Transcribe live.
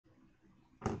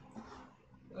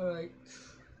Alright.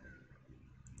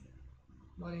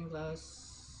 Morning class.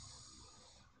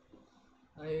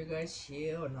 Are you guys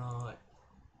here or not?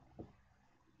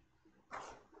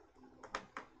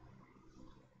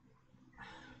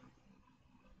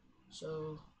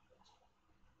 So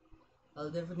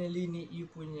I'll definitely need you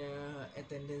punya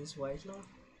attendance wise lah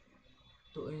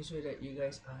to ensure that you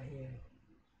guys are here.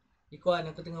 Ikuan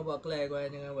aku tengah buat class, kau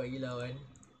jangan buat gila kan.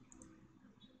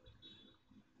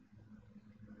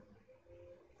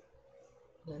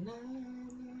 Na na na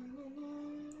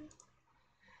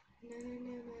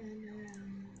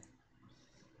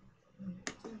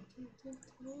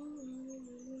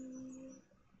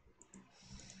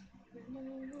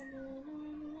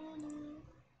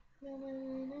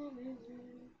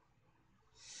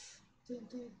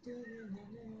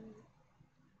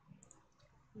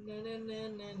na na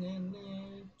na na na na.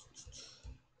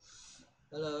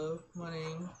 Hello,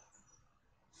 morning.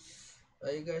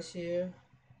 Are you guys here?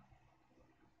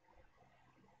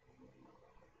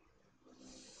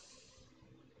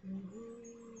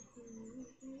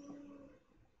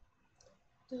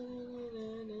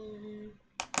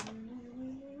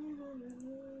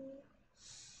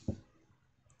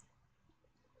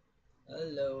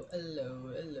 Hello,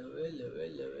 hello, hello, hello,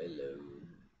 hello, hello.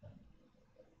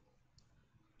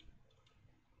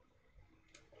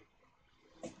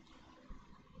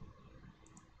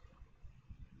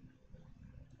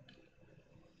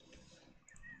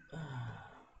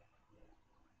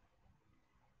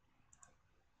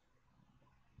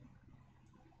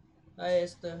 Hi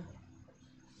Esther.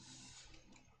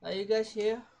 Are you guys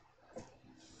here?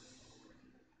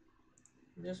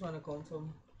 Just want to confirm.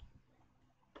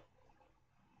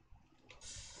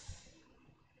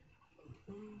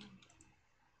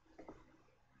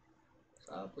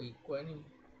 Siapa ikut ni?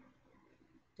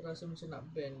 Terasa macam nak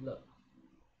ban pula.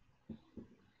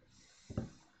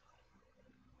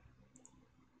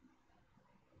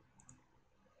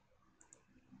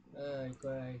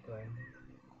 Ikut.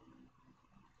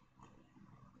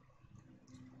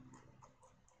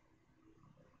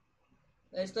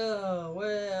 Esther,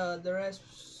 where are the rest?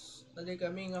 Are they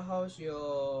coming? How's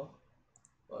your,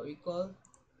 what we call,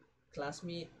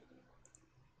 classmate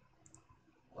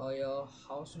or your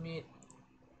housemate?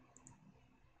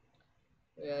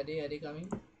 Where are they? Are they coming?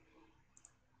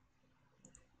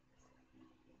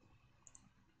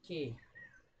 Okay,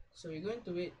 so we're going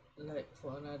to wait like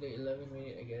for another 11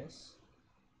 minutes, I guess.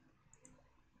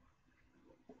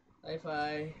 High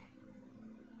five.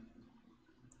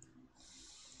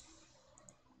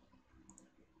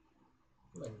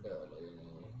 Benda lah ini.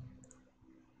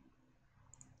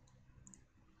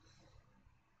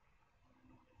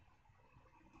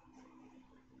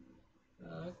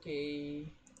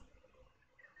 Okay.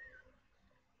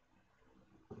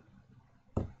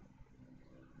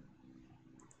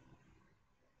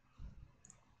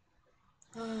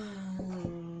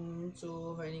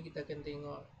 So hari ni kita akan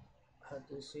tengok how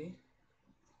to say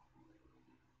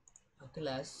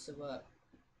kelas sebab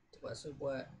terpaksa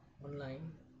buat online.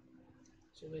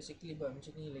 So basically buat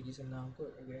macam ni lagi senang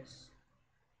kot, I guess.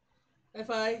 High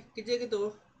five, kerja ke tu?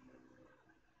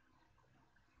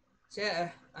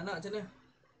 Sihat anak macam mana?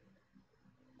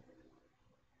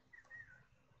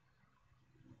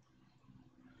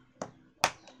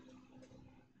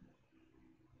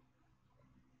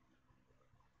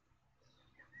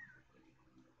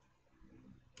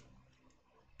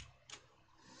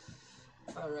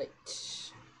 Alright.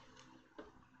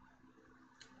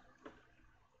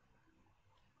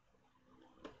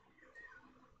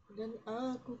 Dan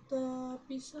aku tak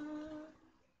bisa.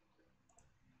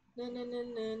 Na.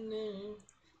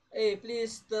 Hey,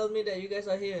 please tell me that you guys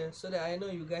are here so that I know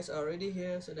you guys are already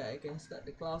here so that I can start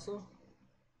the class. Oh,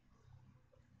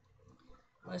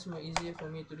 much more easier for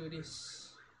me to do this.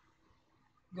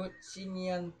 Good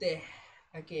Sinyante.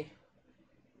 Okay.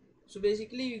 So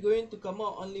basically we're going to come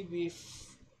out only with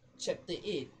chapter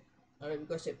 8. Alright,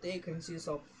 because chapter 8 consists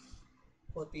of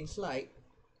 14 slides.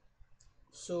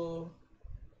 So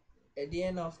at the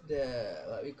end of the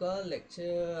what we call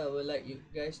lecture, I would like you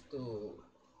guys to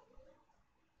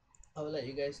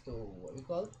what we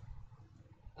call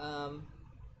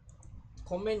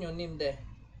comment your name there.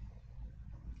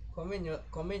 Comment your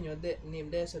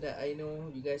name there so that I know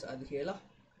you guys are here lah.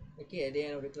 Okay, at the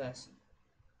end of the class.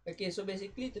 Okay, so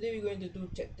basically today we're going to do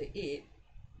chapter 8.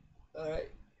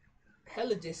 Alright.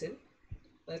 Hello Jason.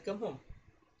 Welcome home.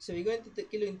 So we're going to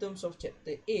take a look in terms of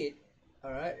chapter 8.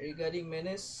 Alright, regarding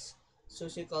manners,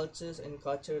 social cultures and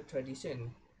cultural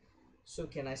tradition. So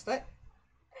can I start?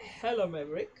 Hello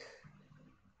Maverick.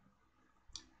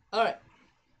 Alright.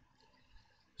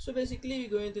 So basically,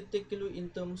 we're going to take a look in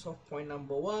terms of point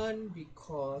number 1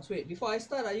 because, wait, before I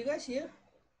start, are you guys here?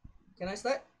 Can I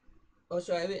start? Or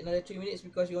should I wait another 3 minutes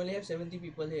because you only have 70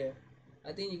 people here?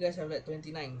 I think you guys have like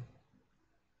 29.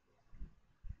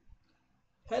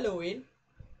 Hello, Wayne.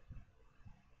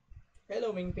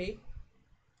 Hello, Mingpei.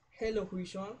 Hello,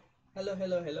 Huishuang. Hello,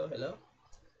 hello, hello, hello.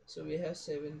 So we have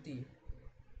 70.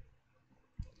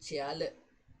 Charlotte,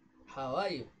 how are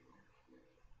you?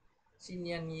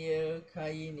 Xinyan here,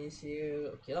 Kayin is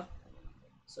here. Okay lah.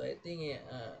 So I think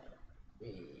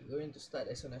we're going to start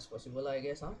as soon as possible, I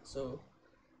guess. So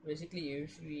basically,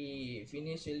 if we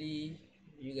finish early,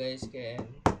 you guys can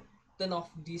turn off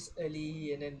this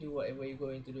early and then do whatever you're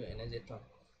going to do and etc.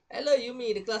 Hello,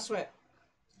 Yumi, the class rep.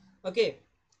 Okay,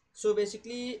 so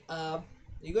basically,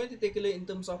 you're going to take a look in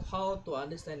terms of how to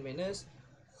understand manners.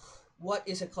 What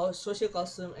is a social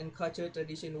custom and cultural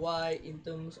tradition? Why, in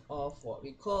terms of what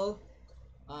we call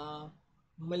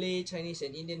Malay, Chinese,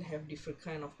 and Indian have different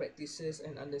kind of practices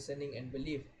and understanding and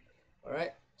belief.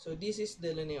 Alright, so this is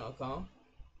the learning outcome.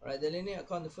 Alright, the learning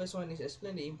outcome, the first one is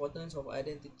explain the importance of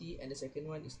identity, and the second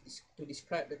one is to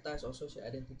describe the types of social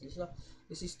identities.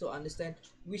 This is to understand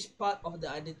which part of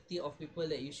the identity of people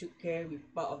that you should care, which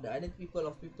part of the identity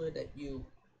of people that you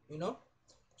know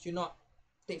should not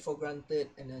take for granted,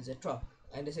 and etc.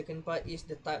 And the second part is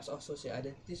the types of social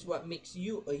identities, what makes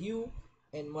you a you,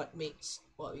 and what makes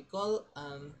what we call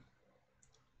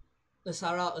a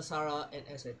Sarah, and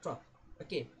etc.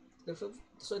 Okay,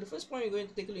 so the first point we're going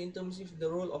to take a look in terms of the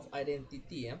role of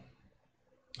identity.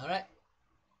 Alright,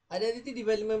 identity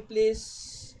development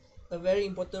plays a very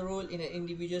important role in an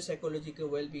individual's psychological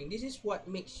well-being. This is what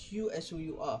makes you as who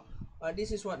you are.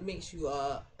 This is what makes you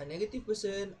a negative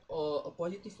person or a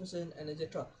positive person, and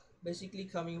etc. Basically,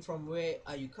 coming from where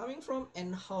are you coming from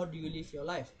and how do you live your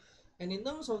life. And in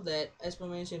terms of that, as I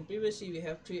mentioned previously, we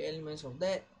have 3 elements of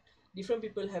that. Different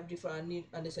people have different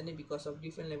understanding because of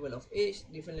different level of age,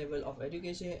 different level of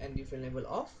education, and different level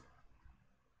of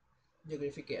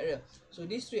geographic area. So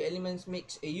these 3 elements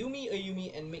makes a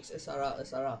Yumi, and makes a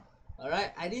Sarah.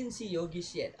 Alright, I didn't see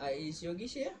Yogish yet. Is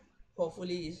Yogish here?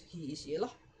 Hopefully he is here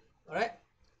lah. Alright,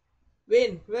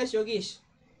 Wayne, where's Yogish?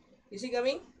 Is he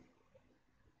coming?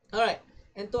 Alright,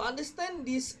 and to understand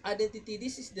this identity,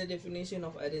 this is the definition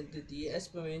of identity. As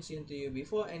I mentioned to you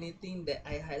before, anything that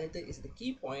I highlighted is the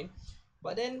key point,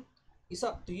 but then it's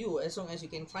up to you. As long as you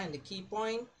can find the key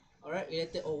point, alright,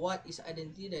 related or what is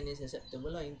identity, then it's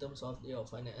acceptable in terms of your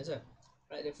final answer.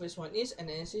 Right, the first one is an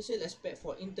essential aspect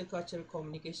for intercultural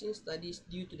communication studies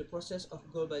due to the process of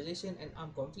globalization and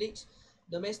armed conflicts,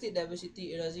 domestic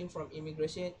diversity arising from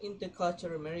immigration,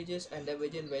 intercultural marriages, and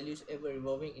divergent values ever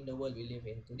evolving in the world we live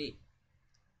in today.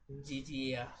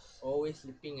 GG always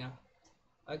sleeping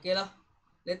Okay lah.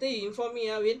 Later you inform me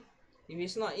Win. If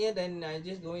it's not here, then I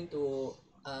just going to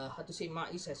how to say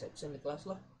Ma'is has absent the class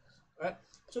lah. Alright.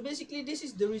 So basically, this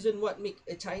is the reason what make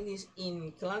a Chinese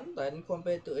in Kelantan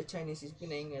compared to a Chinese in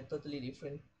Penang totally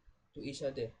different to each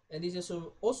other. And this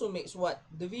also makes what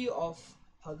the view of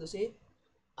how to say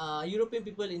European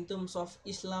people in terms of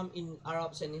Islam in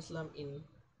Arabs and Islam in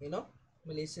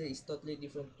Malaysia is totally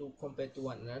different to compared to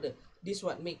one another. This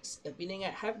what makes Penang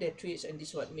have their traits, and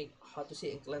this what make how to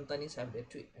say Kelantanis have their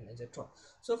trait, and etc.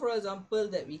 So for example,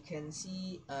 that we can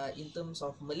see in terms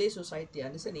of Malay society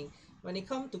understanding, when it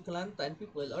comes to Kelantan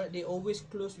people, alright, they always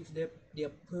close with their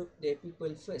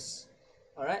people first.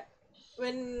 Alright,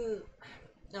 when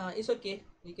it's okay,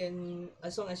 you can,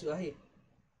 as long as you are here.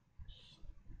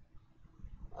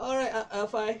 Alright,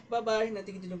 Alfai, bye-bye.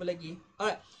 Nanti kita jumpa lagi.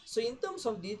 Alright, so in terms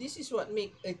of this is what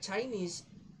make a Chinese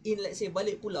in, let's say,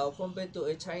 Balik Pulau compared to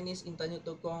a Chinese in Tanjung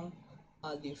Tokong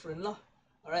are different lah.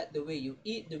 Alright, the way you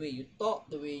eat, the way you talk,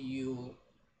 the way you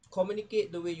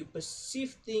communicate, the way you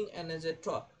perceive things, and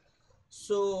etc.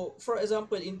 So, for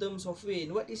example, in terms of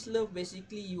Wayne, what is love?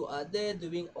 Basically, you are there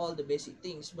doing all the basic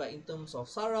things. But in terms of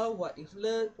Sarah, what is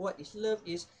love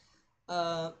is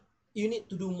you need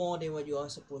to do more than what you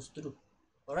are supposed to do.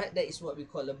 Alright, that is what we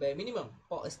call a bare minimum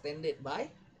or a standard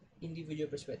by individual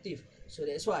perspective. So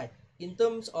that's why in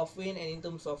terms of Wayne and in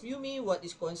terms of Yumi, what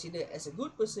is considered as a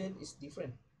good person is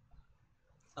different.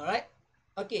 Alright,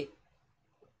 okay.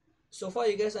 So far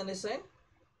you guys understand?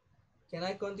 Can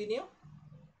I continue?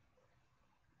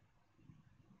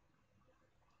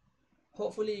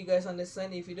 Hopefully you guys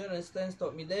understand. If you don't understand,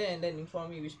 stop me there and then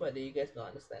inform me which part that you guys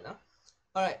don't understand.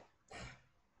 Alright.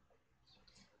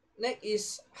 Next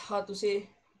is how to say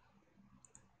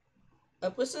a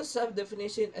person's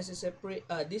self-definition as a separate,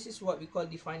 this is what we call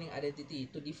defining identity,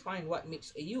 to define what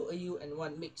makes a you and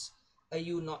what makes a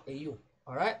you not a you.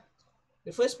 Alright,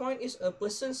 The first point is a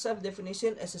person's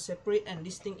self-definition as a separate and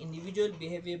distinct individual,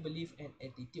 behavior, belief, and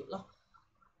attitude lah.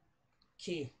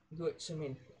 Okay, good,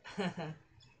 Sumin.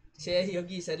 Share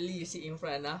Yogi, suddenly you sit in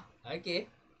front lah. Okay.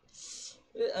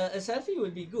 A selfie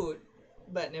would be good,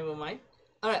 but never mind.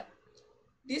 Alright,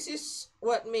 this is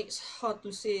what makes, how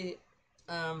to say,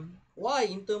 why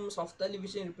in terms of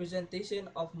television representation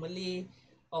of Malay,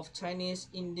 of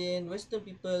Chinese, Indian, Western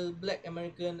people, Black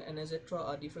American, and etc.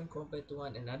 are different compared to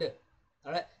one another.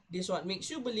 Alright, this what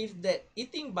makes you believe that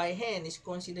eating by hand is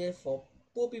considered for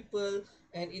poor people,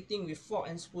 and eating with fork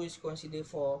and spoon is considered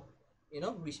for,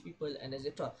 rich people, and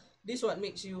etc. This what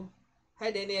makes you,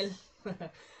 hi Daniel.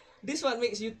 This what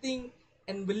makes you think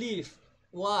and believe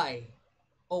why,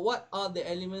 or what are the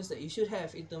elements that you should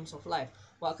have in terms of life.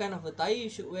 What kind of attire you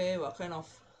should wear, what kind of,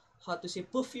 how to say,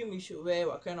 perfume you should wear,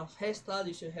 what kind of hairstyle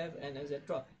you should have, and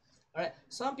etc. Alright,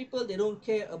 some people, they don't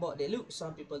care about their look,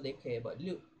 some people they care about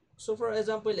look. So for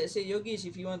example, let's say Yogis,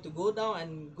 if you want to go down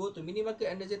and go to mini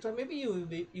market and etc., maybe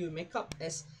you make up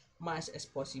as much as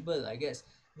possible, I guess.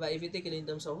 But if you take it in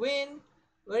terms of Wayne,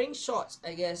 wearing shorts,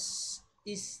 I guess,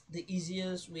 is the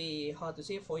easiest way, how to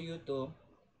say, for you to,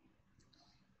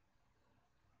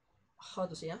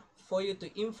 for you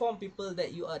to inform people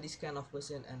that you are this kind of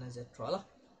person, and etc. lah.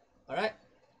 Alright,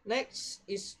 next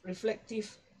is reflective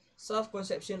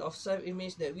self-conception of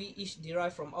self-image that we each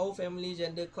derive from our family,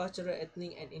 gender, cultural,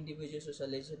 ethnic, and individual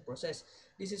socialization process.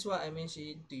 This is what I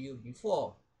mentioned to you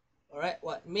before. Alright,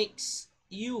 what makes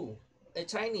you a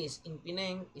Chinese in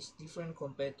Penang is different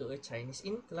compared to a Chinese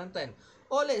in Kelantan.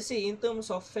 Or let's say in terms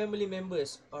of family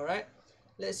members, alright,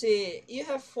 let's say you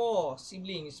have 4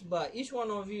 siblings, but each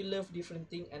one of you love different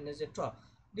thing, and etc.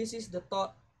 This is the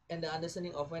thought and the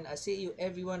understanding of when I say you,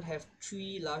 everyone have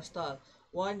 3 lifestyle.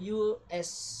 One, you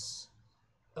as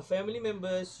a family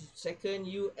member. Second,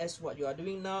 you as what you are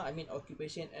doing now, I mean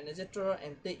occupation, and etc.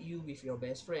 And third, you with your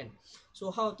best friend.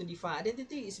 So how to define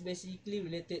identity is basically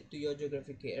related to your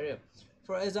geographical area.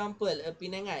 For example, a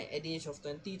Penangai at the age of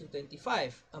 20 to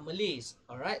 25, a Malays,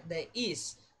 alright, that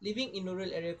is living in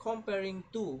rural area, comparing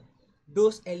to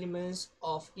those elements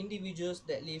of individuals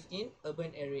that live in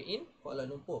urban area in Kuala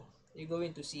Lumpur. You're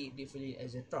going to see it differently,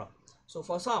 etc. So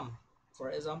for some,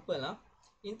 for example,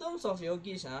 in terms of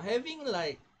yogis, having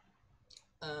like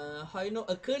a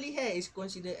curly hair is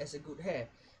considered as a good hair,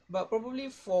 but probably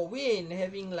for Wayne,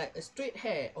 having like a straight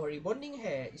hair or rebonding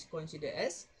hair is considered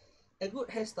as a good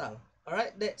hairstyle.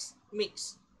 Alright, that's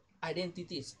mix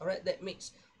identities. Alright, that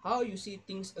makes how you see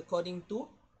things according to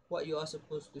what you are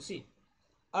supposed to see.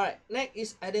 Alright, next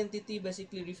is identity,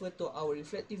 basically refer to our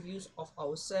reflective views of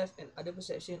ourselves and other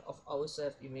perception of our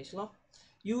self-image lah.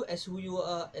 You as who you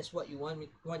are, as what you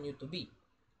want you to be.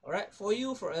 Alright, for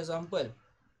you, for example,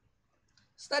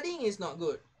 studying is not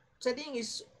good. Studying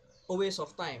is a waste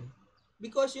of time.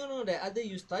 Because you know that either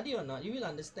you study or not, you will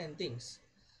understand things.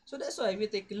 So that's why if you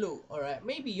take a look, alright,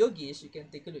 maybe yogis, you can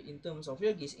take a look in terms of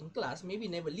yogis in class, maybe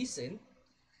never listen,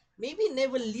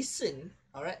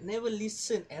 alright, never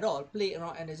listen at all, play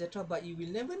around and etc. But you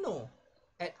will never know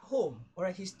at home,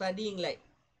 alright, he's studying like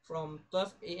from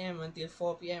 12 a.m. until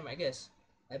 4 p.m. I guess.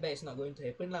 I bet it's not going to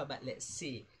happen lah, but let's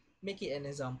see, make it an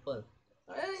example.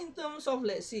 In terms of,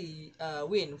 let's say,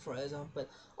 Wayne, for example,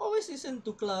 always listen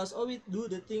to class, always do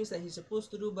the things that he's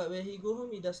supposed to do, but when he go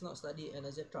home, he does not study and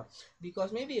etc.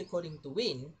 Because maybe according to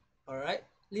Wayne, alright,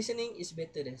 listening is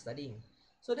better than studying.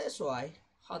 So that's why,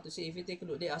 how to say, if you take a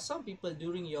look, there are some people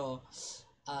during your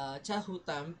childhood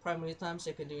time, primary time,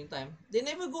 secondary time, they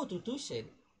never go to tuition,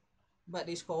 but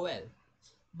they score well.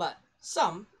 But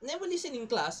some never listen in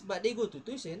class, but they go to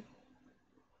tuition,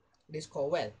 they score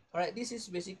well. Alright, this is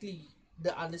basically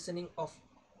the understanding of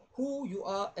who you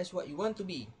are as what you want to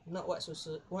be, not what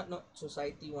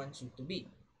society wants you to be.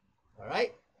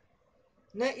 Alright,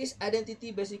 next is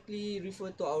identity, basically refer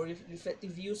to our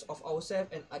reflective views of ourselves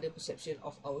and other perception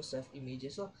of our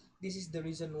self-images. So this is the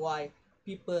reason why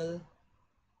people,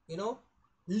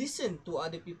 listen to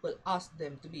other people, ask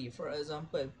them to be. For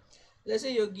example, let's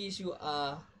say yogis, you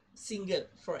are single,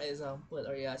 for example,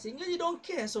 or single, you don't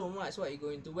care so much what you're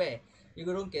going to wear, you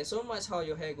don't care so much how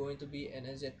your hair going to be, and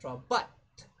etc. But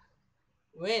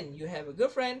when you have a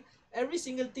girlfriend, every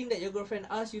single thing that your girlfriend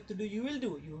asks you to do, you will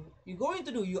do. You're going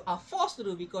to do. You are forced to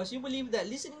do, because you believe that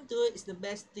listening to her is the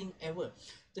best thing ever.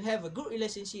 To have a good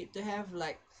relationship, to have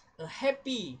like a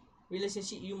happy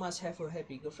relationship, you must have a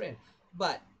happy girlfriend.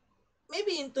 But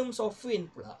maybe in terms of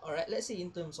Wayne, alright, let's say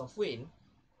in terms of Wayne,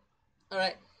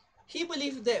 alright, he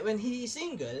believes that when he is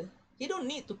single, he don't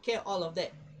need to care all of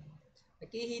that.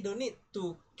 Okay, he don't need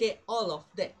to care all of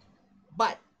that.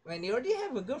 But when he already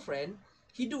have a girlfriend,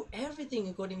 he do everything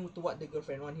according to what the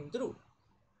girlfriend want him to do.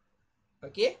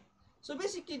 Okay, so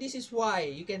basically this is why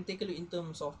you can take a look in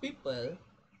terms of people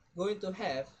going to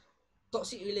have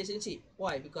toxic relationship.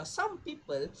 Why? Because some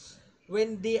people,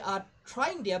 when they are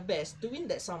trying their best to win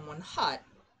that someone heart,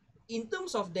 in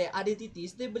terms of their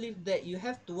identities, they believe that you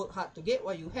have to work hard to get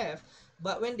what you have.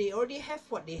 But when they already have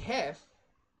what they have,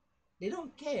 they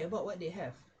don't care about what they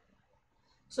have.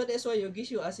 So that's why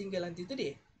Yogesh, you are single until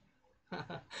today.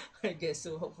 I guess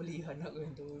so. Hopefully you are not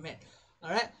going to be mad.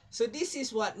 Alright, so this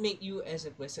is what make you as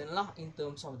a person lah, in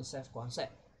terms of the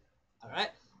self-concept.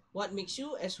 Alright, what makes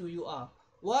you as who you are.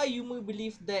 Why you may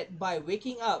believe that by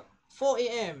waking up 4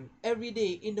 a.m. every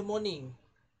day in the morning,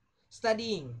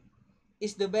 studying,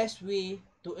 is the best way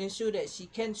to ensure that she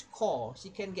can score,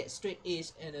 she can get straight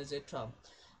A's and etc.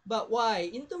 But why?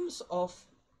 In terms of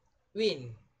win,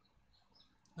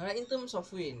 alright, in terms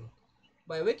of win,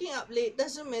 by waking up late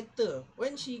doesn't matter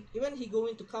when he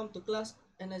going to come to class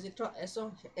and etc. As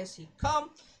long as he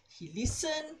come, he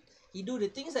listen, he do the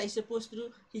things that he's supposed to do,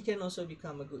 he can also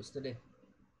become a good student.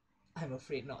 I'm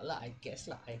afraid not lah, I guess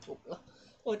lah, I hope lah.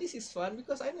 Oh, this is fun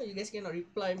because I know you guys cannot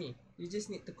reply me. You just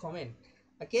need to comment.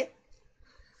 Okay?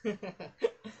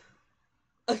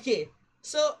 Okay,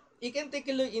 so you can take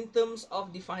a look in terms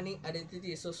of defining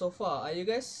identity. So far, are you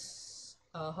guys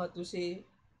how to say,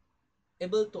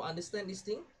 able to understand this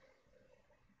thing?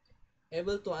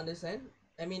 Able to understand?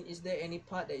 I mean, is there any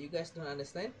part that you guys don't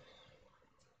understand?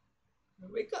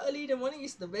 Wake up early in the morning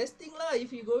is the best thing lah if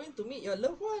you're going to meet your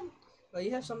loved one or you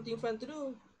have something fun to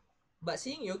do. But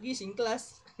seeing yogis in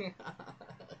class,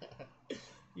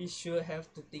 you sure have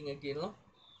to think again lor.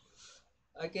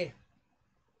 Okay,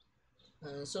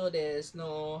 so there's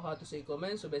no how to say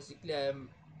comment. So basically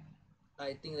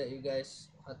I think that you guys,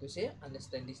 how to say,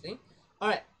 understand this thing.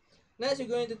 Alright, next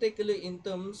we're going to take a look in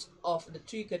terms of the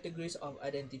three categories of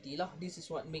identity lah. This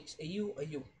is what makes a you a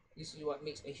you. This is what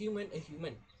makes a human a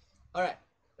human. Alright,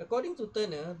 according to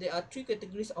Turner, there are three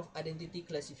categories of identity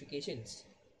classifications.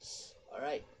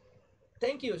 Alright,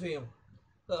 thank you, Suyong.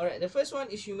 Alright, the first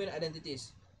one is human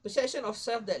identities. Perception of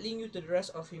self that link you to the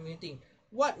rest of humanity.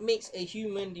 What makes a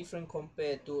human different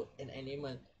compared to an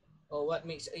animal? Or what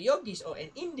makes a yogis or an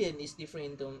Indian is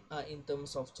different in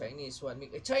terms of Chinese? What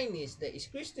makes a Chinese that is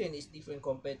Christian is different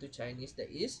compared to Chinese that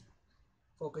is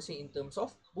focusing in terms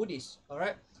of Buddhist.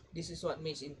 Alright, this is what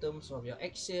makes in terms of your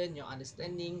action, your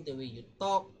understanding, the way you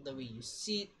talk, the way you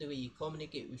sit, the way you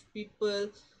communicate with people.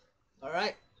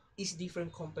 Alright, is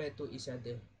different compared to each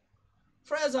other.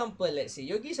 For example, let's say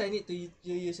yogis, I need to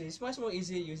use you. It's much more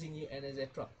easier using you and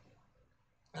etc.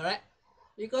 Alright,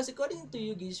 because according to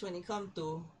yogis, when it comes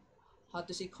to how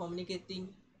to say communicating,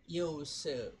 yo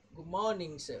sir, good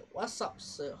morning sir, what's up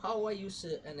sir, how are you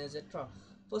sir, and etc.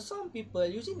 For some people,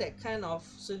 using that kind of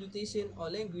salutation or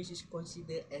language is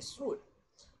considered as rude.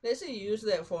 Let's say you use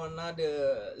that for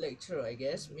another lecturer, I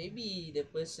guess, maybe the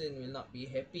person will not be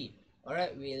happy.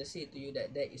 Alright, we'll say to you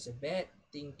that that is a bad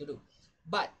thing to do.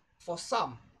 But for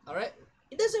some, alright,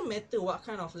 it doesn't matter what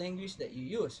kind of language that you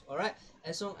use, alright,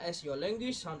 as long as your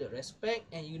language sounded respect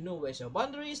and you know where's your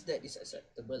boundaries, that is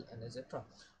acceptable and etc.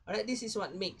 Alright, this is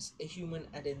what makes a human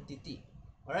identity.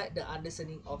 Alright, the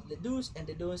understanding of the do's and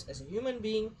the don'ts as a human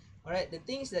being. Alright, the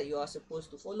things that you are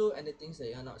supposed to follow and the things that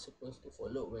you are not supposed to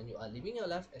follow when you are living your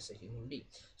life as a human being.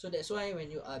 So that's why when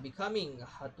you are becoming,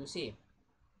 how to say,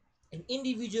 an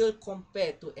individual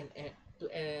compared to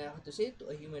how to say, to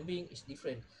a human being is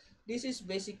different. This is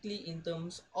basically in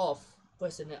terms of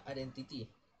personal identity.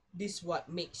 This is what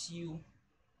makes you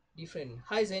different.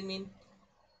 Hi Zenmin,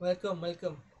 welcome.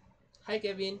 Hi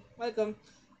Kevin, welcome.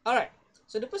 Alright,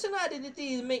 so the personal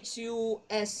identity makes you,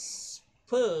 as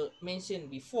per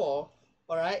mentioned before,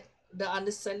 alright, the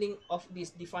understanding of these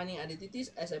defining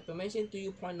identities, as I mentioned to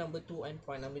you, point number 2 and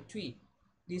point number 3.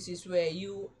 This is where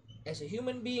you as a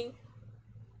human being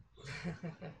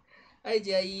Hi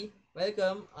Jai,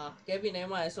 welcome. Kevin,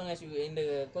 Emma, as long as you in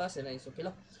the class and it's okay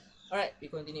lah. Alright, we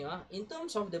continue. In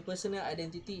terms of the personal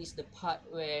identity is the part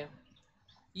where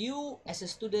you as a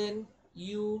student,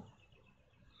 you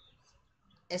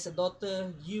as a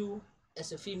daughter, you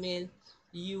as a female,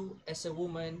 you as a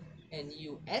woman, and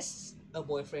you as a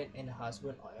boyfriend and a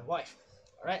husband or a wife.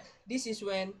 Alright, this is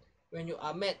when you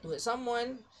are met with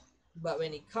someone, but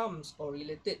when it comes or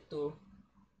related to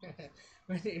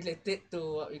when it related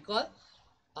to what we call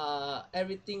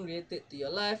everything related to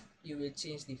your life, you will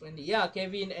change differently. Yeah,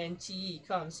 Kevin and Chi,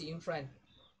 come sit in front.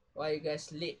 Why you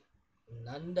guys late?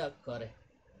 Nanda correct.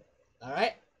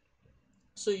 Alright,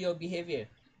 so your behavior.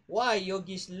 Why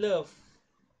yogis love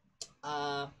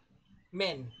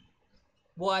men?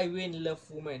 Why women love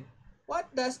women?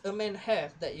 What does a man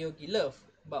have that yogi love?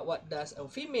 But what does a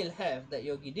female have that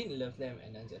yogi didn't love them,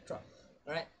 and etc.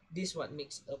 Alright, This what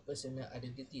makes a personal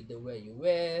identity. The way you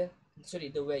wear, sorry,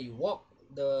 the way you walk,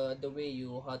 the way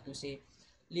you, how to say,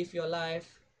 live your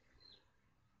life.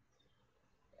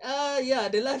 Yeah,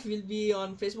 the live will be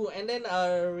on Facebook, and then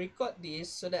I'll record this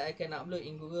so that I can upload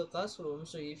in Google Classroom.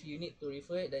 So if you need to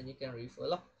refer it, then you can refer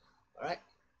lah. Alright,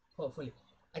 hopefully.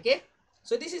 Okay,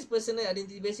 so this is personal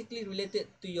identity, basically related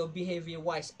to your behavior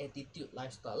wise, attitude,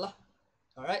 lifestyle lah.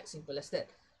 Alright, simple as that.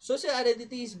 Social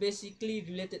identity is basically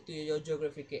related to your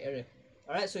geographical area.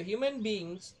 Alright, so human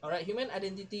beings, alright, human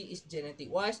identity is genetic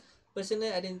wise.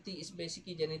 Personal identity is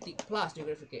basically genetic plus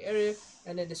geographical area,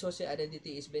 and then the social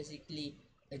identity is basically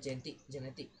a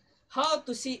genetic. How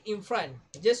to sit in front?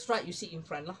 Just right, you sit in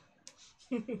front lah.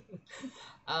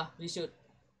 We should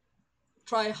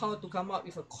try how to come up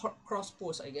with a cross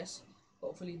pose, I guess.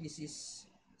 Hopefully this is,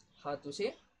 how to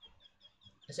say,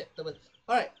 acceptable.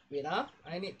 Alright, wait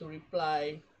I need to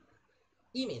reply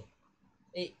email.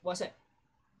 Hey, WhatsApp.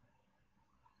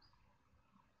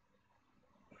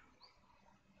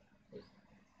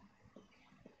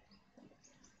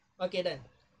 Okay, done.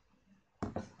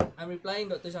 I'm replying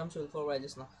Dr. Shamsul for right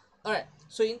just now. Alright,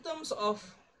 so in terms of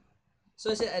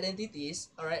social identities,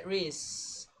 alright,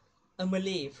 race, a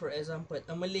Malay, for example,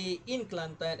 a Malay in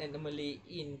Kelantan and a Malay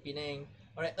in Penang,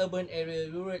 alright, urban area,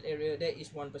 rural area, that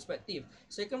is one perspective.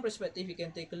 Second perspective, you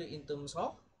can take a look in terms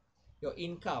of your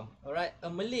income, alright. A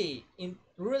Malay in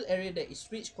rural area that is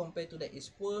rich compared to that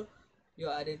is poor, your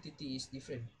identity is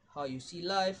different. How you see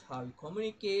life, how you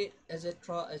communicate,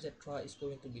 etc., etc., is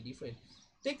going to be different.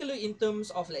 Take a look in terms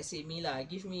of, let's say me lah,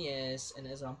 give me as an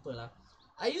example lah.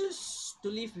 I used to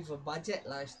live with a budget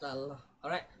lifestyle lah,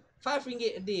 alright. 5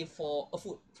 ringgit a day for a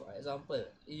food, for example.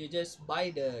 You just buy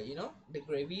the, you know, the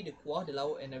gravy, the kuah, the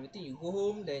lauk and everything. You go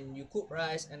home, then you cook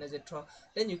rice and etc.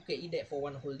 Then you can eat that for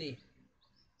one whole day.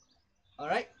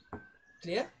 Alright,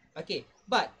 clear? Okay,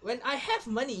 but when I have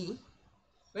money,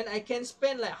 when I can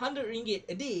spend like 100 ringgit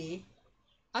a day,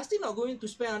 I'm still not going to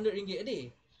spend 100 ringgit a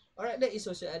day. Alright, that is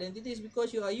social identity,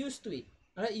 because you are used to it.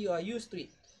 Alright, you are used to it.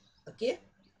 Okay,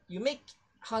 you make,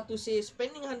 how to say,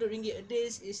 spending 100 ringgit a day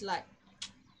is like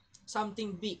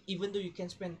something big, even though you can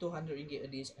spend 200 ringgit a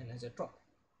day and etc.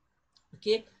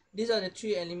 Okay, these are the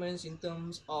 3 elements in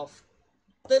terms of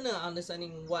internal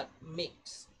understanding what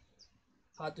makes,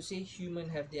 how to say, human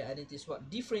have their identities,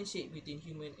 what differentiate between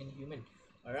human and human.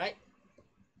 Alright,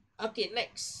 okay,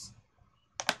 next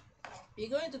we're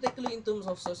going to take a look in terms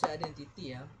of social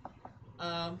identity.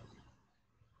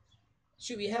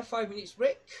 Should we have 5 minutes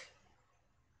break?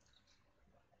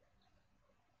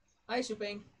 Hi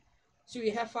Supeng, should we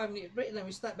have 5 minutes break? Let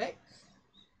me start back.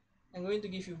 I'm going to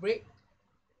give you break.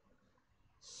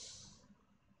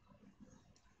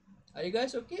 Are you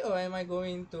guys okay, or am I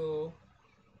going to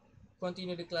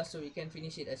continue the class so we can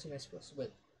finish it as soon as possible?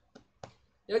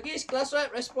 Yogis, class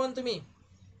rep, respond to me.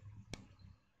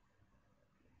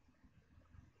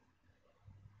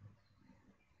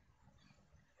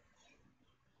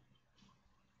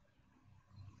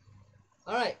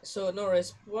 Alright, so no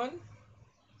response.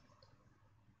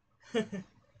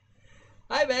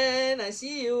 Hi Ben, I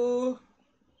see you.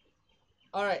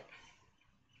 Alright,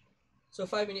 so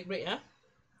 5 minute break, huh?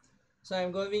 So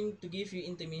I'm going to give you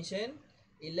intermission.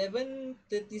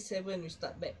 11:37 we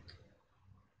start back.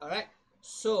 Alright,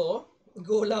 so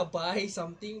go lah buy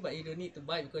something, but you don't need to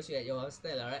buy because you're at your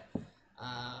hostel. Alright,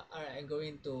 alright, I'm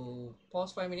going to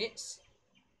pause 5 minutes.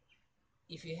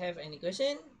 If you have any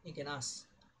question, you can ask.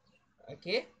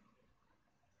 Okay,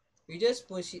 you just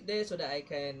push it there so that I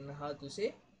can, how to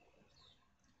say,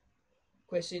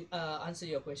 question, answer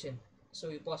your question. So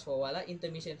we pause for a while.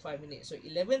 Intermission 5 minutes. So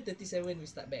 11:37 we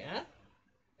start back.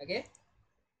 Okay.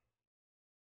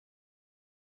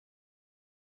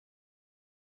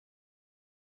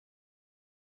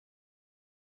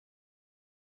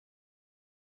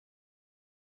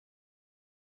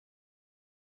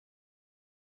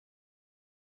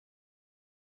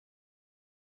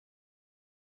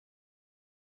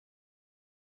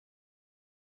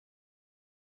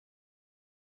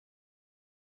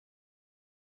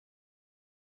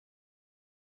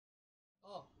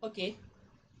 Oh, okay.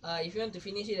 If you want to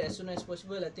finish it as soon as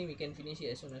possible, I think we can finish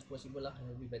it as soon as possible lah. It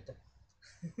will be better.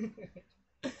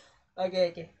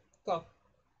 Okay, cool.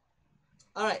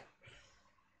 Alright.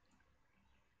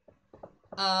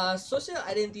 Social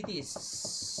identities.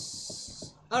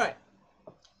 Alright.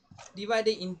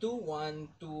 Divided into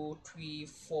 1, 2, 3,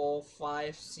 4,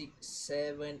 5, 6,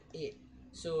 7, 8.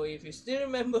 So if you still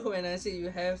remember when I say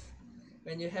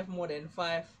when you have more than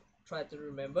 5, try to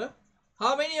remember.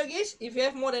 How many, Yogesh? If you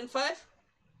have more than 5,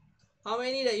 how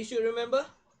many that you should remember?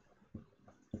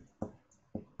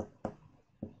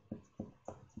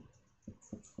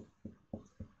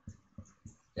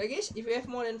 guys, if you have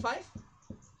more than 5.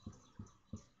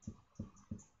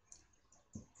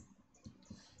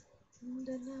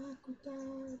 Dan aku tak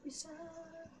bisa.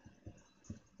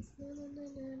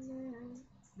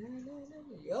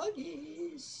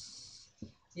 Yogis.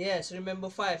 Yes,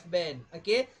 remember 5, Ben.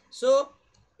 Okay, so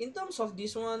in terms of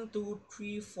this 1, 2,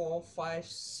 3, 4, 5,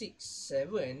 6,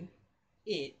 7,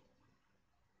 8,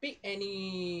 pick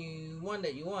any one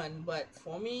that you want. But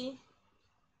for me,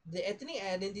 the ethnic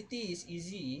identity is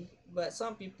easy, but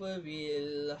some people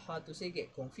will, how to say,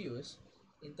 get confused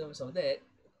in terms of that.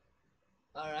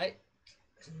 Alright,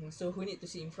 so who need to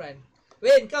sit in front?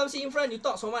 Wayne, come sit in front. You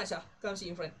talk so much. Come sit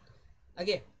in front.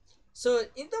 Okay, so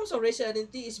in terms of racial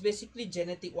identity, is basically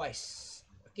genetic wise.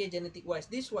 Okay, genetic wise.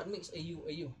 This is what makes a you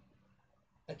a you.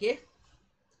 Okay,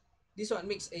 this is what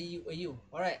makes a you a you.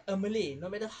 Alright, a Malay, no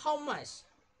matter how much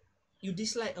you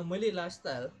dislike a Malay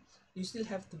lifestyle, you still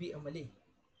have to be a Malay.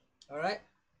 Alright,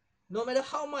 no matter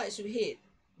how much you hate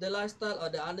the lifestyle or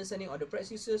the understanding or the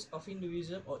practices of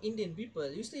Hinduism or Indian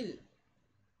people, you still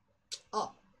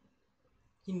are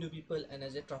Hindu people and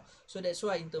etc. So that's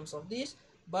why in terms of this,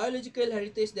 biological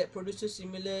heritage that produces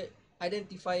similar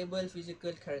identifiable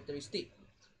physical characteristic.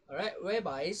 Alright,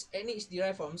 whereby ethnic is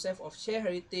derived from self of shared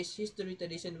heritage, history,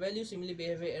 tradition, value, similar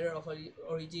behavior, area of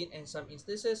origin, and some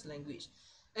instances, language.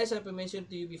 As I mentioned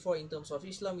to you before, in terms of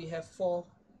Islam, we have 4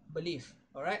 belief.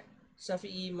 Alright,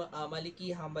 Shafi'i,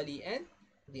 Maliki, Hanbali, and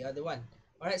the other one.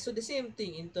 Alright, so the same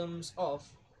thing in terms of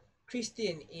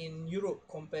Christian in Europe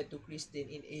compared to Christian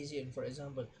in Asian, for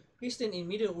example. Christian in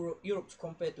Middle Europe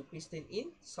compared to Christian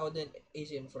in Southern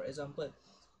Asian, for example.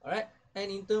 Alright,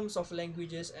 and in terms of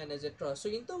languages and etc. So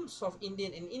in terms of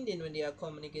Indian and Indian, when they are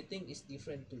communicating, is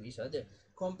different to each other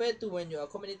compared to when you are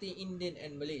communicating Indian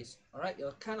and Malays. Alright,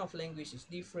 your kind of language is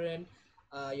different,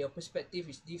 your perspective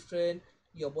is different,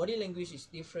 your body language is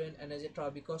different, and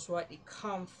etc. Because what, it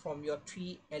comes from your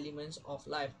 3 elements of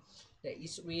life, that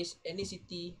is race,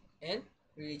 ethnicity, and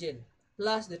religion,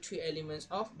 plus the 3 elements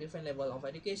of different level of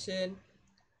education,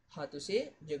 how to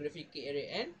say, geographic area,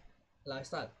 and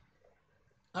lifestyle.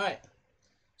 Alright,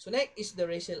 so next is the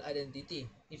racial identity.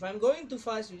 If I'm going too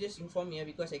fast, you just inform me,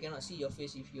 because I cannot see your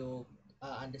face if you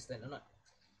understand or not.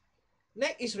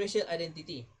 Next is racial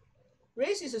identity.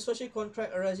 Race is a social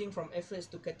contract arising from efforts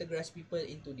to categorize people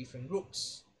into different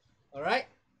groups. Alright,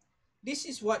 this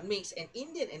is what makes an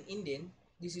Indian an Indian.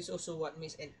 This is also what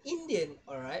makes an Indian,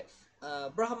 alright,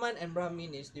 Brahman and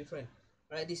Brahmin is different.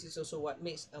 Alright, this is also what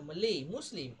makes a Malay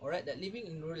Muslim, alright, that living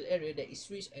in rural area that is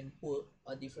rich and poor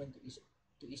are different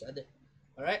to each other.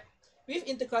 Alright, with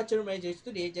intercultural marriages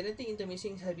today, genetic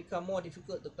intermixing has become more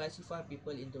difficult to classify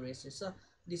people into races. So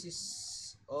this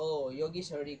is, oh,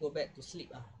 yogis already go back to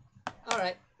sleep.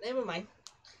 Alright, never mind.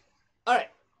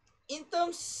 Alright, in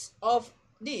terms of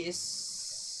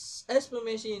this, as per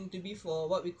mentioned to before,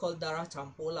 what we call darah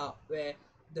campur lah, where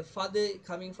the father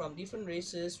coming from different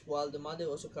races while the mother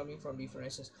also coming from different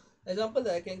races. Example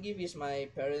that I can give is my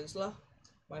parents lah.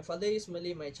 My father is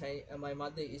Malay, my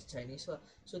mother is Chinese lah.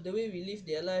 So the way we live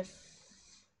their life.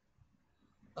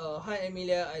 Hi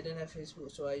Amelia, I don't have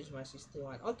Facebook, so I use my sister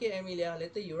one. Okay Amelia,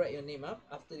 later you write your name up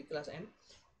after the class end.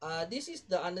 This is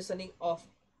the understanding of,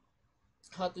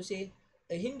 how to say,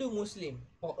 a Hindu Muslim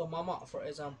or a Mama, for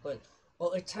example,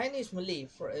 or a Chinese Malay,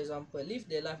 for example, live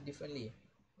their life differently.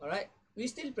 Alright, we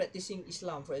still practicing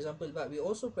Islam, for example, but we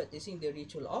also practicing the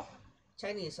ritual of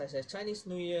Chinese, such as Chinese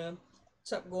New Year,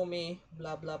 Cap Gome,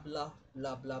 blah blah blah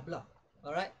blah blah blah.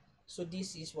 Alright, so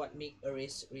this is what make a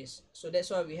race. So that's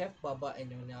why we have Baba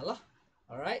and Nyonya lah.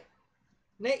 Alright,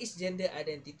 next is gender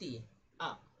identity.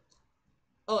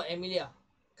 Oh Amelia,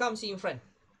 come see in front.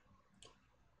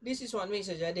 This is what makes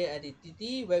a gender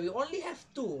identity, where we only have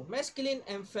 2, masculine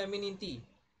and femininity.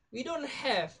 We don't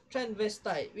have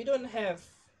transvestite, we don't have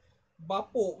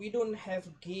bapok, we don't have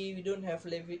gay, we don't have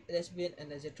lesbian,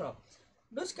 and etc.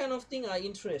 Those kind of things are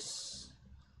interests.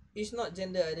 It's not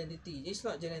gender identity, it's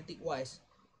not genetic wise.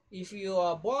 If you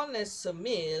are born as a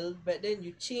male, but then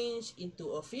you change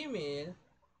into a female,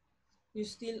 you're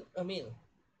still a male.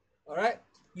 Alright?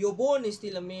 Your bone is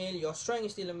still a male, your strength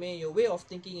is still a male, your way of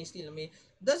thinking is still a male.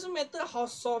 Doesn't matter how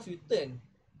soft you turn.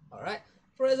 Alright?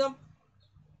 For example,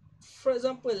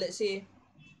 let's say,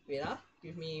 wait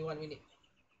give me 1 minute.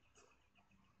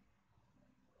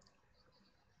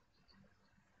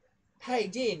 Hi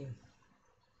Jane.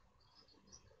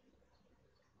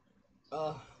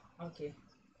 Okay.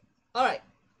 Alright.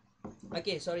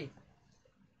 Okay, sorry.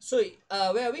 So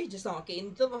where are we just now? Okay,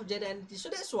 in terms of gender identity. So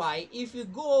that's why if you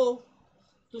go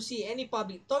to see any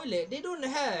public toilet, they don't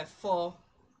have for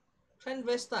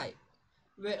transvestite,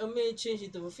 where a male change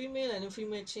into a female and a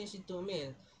female change into a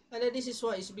male. And then this is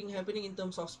what is being happening in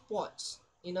terms of sports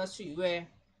industry, where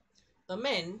a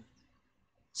man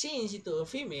change into a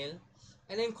female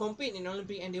and then compete in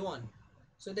Olympic and they won.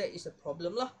 So that is a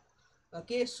problem lah.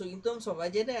 Okay, so in terms of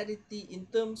gender identity, in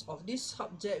terms of this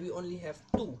subject, we only have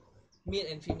two, male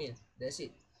and female. That's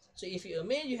it. So if you're a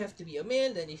male, you have to be a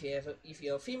male. Then if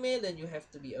you're a female, then you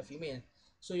have to be a female.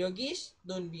 So Yogesh,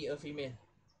 don't be a female.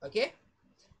 Okay.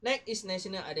 Next is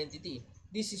national identity.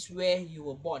 This is where you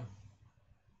were born.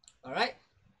 All right.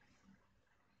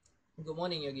 Good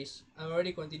morning, Yogesh. I'm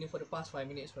already continuing for the past 5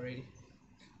 minutes already.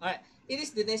 Alright, it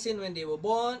is the nation when they were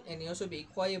born, and it also be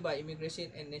acquired by immigration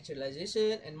and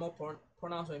naturalization, and more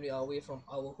pronounced when we are away from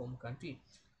our home country.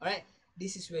 Alright,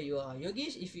 this is where you are.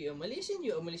 Yogesh, if you're a Malaysian,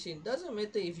 you're a Malaysian. Doesn't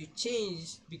matter if you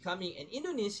change becoming an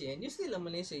Indonesian, you're still a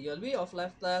Malaysian. Your way of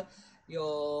lifestyle,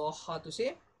 your, how to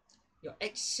say, your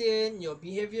action, your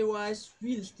behavior wise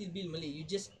will still be Malay. You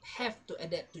just have to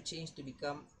adapt to change to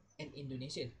become an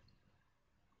Indonesian.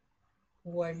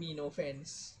 Why me, no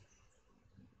offense?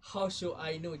 How should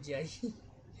I know, Jai?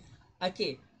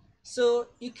 Okay, so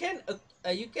you can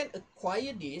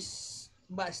acquire this,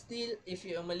 but still, if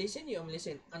you're a Malaysian, you're a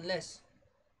Malaysian. Unless,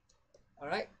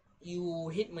 alright, you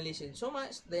hate Malaysian so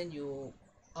much, then you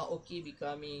are okay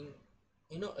becoming,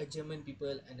 a German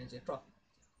people and etc.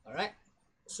 Alright,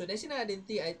 so national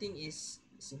identity, I think, is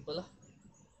simple lah.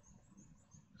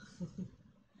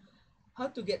 How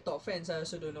to get top fans, I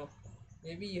also don't know.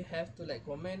 Maybe you have to like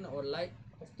comment or like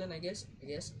often, I guess,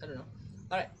 I don't know.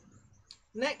 Alright,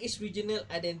 next is regional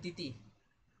identity.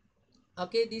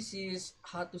 Okay, this is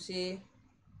how to say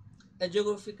a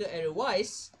geographical area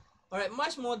wise. Alright,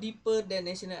 much more deeper than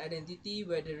national identity,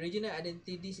 where the regional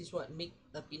identity, this is what make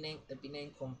a Penang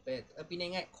compared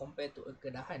to a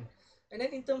Kedahan. And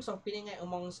then in terms of Penangai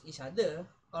amongst each other,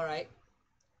 alright,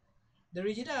 the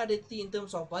regional identity in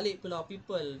terms of Balik Pulau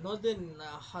people, northern,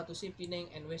 how to say, Penang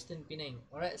and western Penang,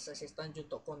 alright, such as Tanjung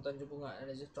Tok Kon, Tanjung Bunga,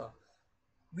 and etc.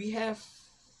 We have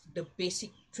the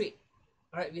basic trait,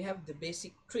 alright,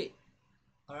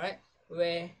 alright,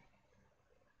 where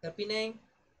a Penang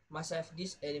must have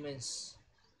these elements,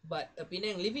 but a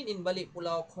Penang living in Balik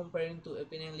Pulau comparing to a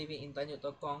Penang living in Tanjung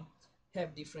Tok Kon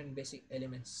have different basic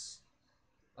elements.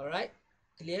 Alright,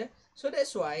 clear? So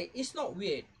that's why it's not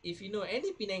weird if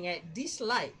any Penangite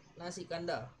dislike nasi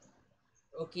kandar.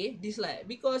 Okay, dislike,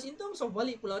 because in terms of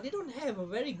Balik Pulau, they don't have a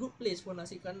very good place for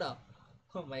nasi kandar.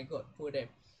 Oh my god, poor them.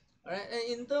 Alright,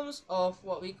 and in terms of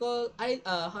what we call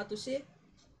how to say,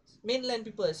 mainland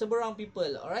people, Seberang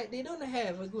people, alright, they don't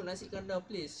have a good nasi kandar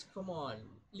place. Come on,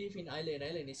 live in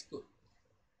island is good.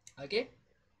 Okay,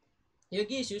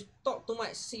 Yogesh, you talk too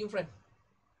much, sit in front.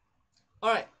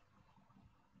 Alright.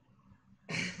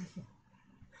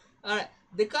 Alright,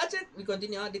 the culture, we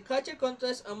continue. The culture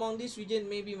contrast among this region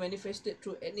may be manifested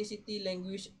through ethnicity,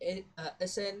 language,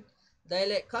 accent,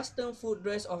 dialect, custom, food,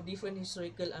 dress of different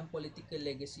historical and political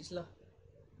legacies lah.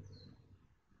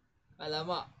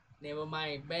 Alamak, never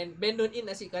mind. Ben don't eat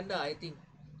nasi kandar, I think.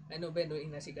 I know Ben don't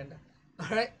eat nasi kandar.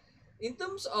 Alright, in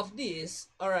terms of this,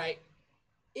 alright,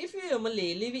 if you're a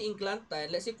Malay living in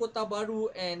Kelantan, let's say Kota Baru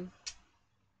and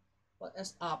what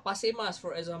else? Pasir Mas,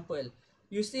 for example,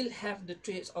 you still have the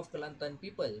traits of Kelantan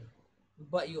people,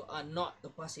 but you are not the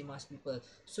Pasir Mas people.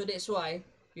 So that's why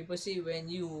people say when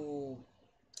you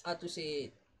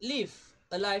live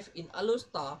a life in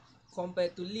Alostar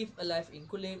compared to live a life in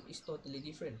Kulim is totally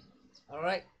different.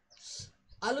 Alright,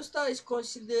 Alostar is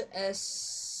considered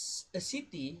as a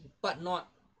city but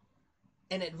not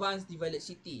an advanced developed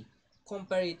city.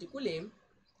 Compared to Kulim,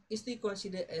 it's still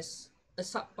considered as a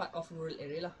sub part of rural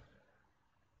area lah.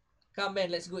 Come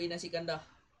Ben, let's go eat nasi kandar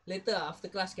later after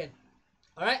class can.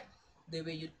 Alright, the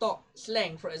way you talk,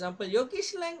 slang, for example, Yogi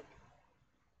slang.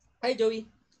 Hi Joey.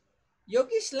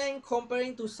 Yogi slang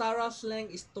comparing to Sarah slang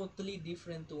is totally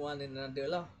different to one another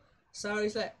lah. Sarah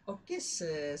is like, okay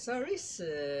sir, sorry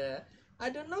sir, I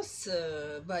don't know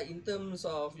sir. But in terms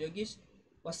of Yogi's,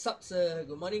 what's up sir,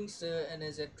 good morning sir, and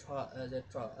etc.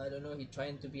 I don't know, he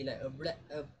trying to be like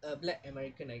a black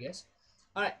American, I guess.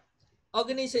 Alright,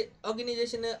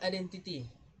 organizational identity.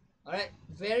 Alright,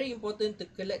 very important to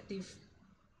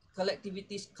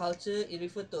collectivity's culture. It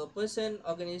refers to a person,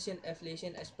 organization,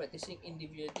 affiliation as practicing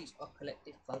individualities or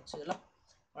collective culture lah.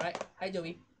 Alright, hi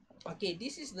Joey. Okay,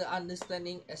 this is the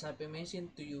understanding as I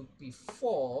mentioned to you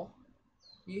before.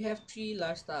 You have three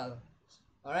lifestyle.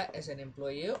 Alright, as an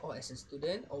employer or as a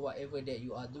student or whatever that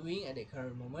you are doing at the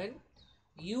current moment,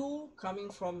 you coming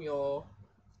from your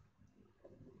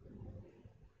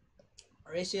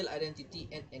racial identity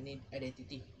and ethnic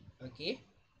identity. Okay,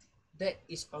 that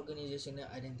is organizational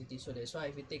identity. So that's why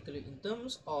if you take a look in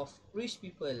terms of rich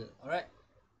people, alright,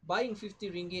 buying 50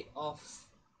 ringgit of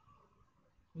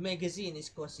magazine is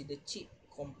considered cheap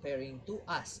comparing to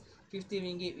us. 50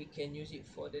 ringgit we can use it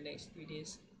for the next 3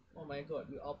 days. Oh my god,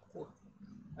 we are poor.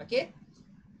 Okay,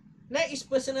 next is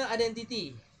personal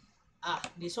identity.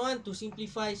 This one to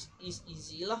simplify is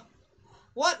easy lah.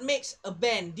 What makes a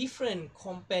band different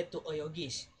compared to a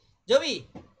Yogesh? Joey,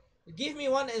 give me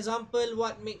one example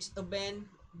what makes a band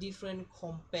different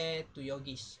compared to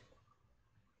Yogesh.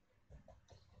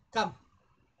 Come.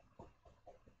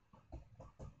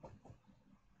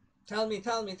 Tell me.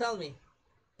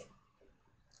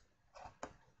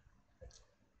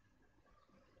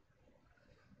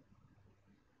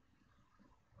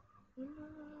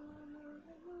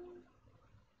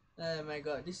 Oh my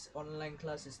god, this online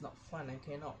class is not fun. I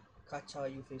cannot kacha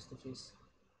you face to face.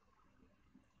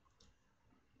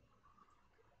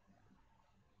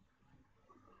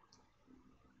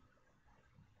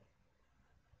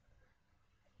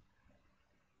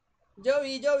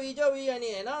 Joey, I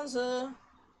need an answer.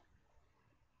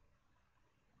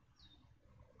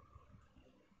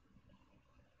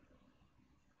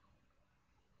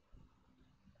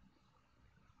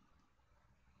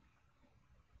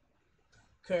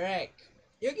 Correct.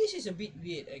 Yogesh is a bit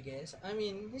weird, I guess. I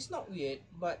mean, he's not weird,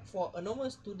 but for a normal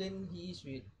student, he is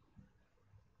weird.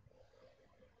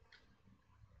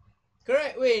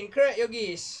 Correct, Wayne. Correct,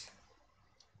 Yogesh.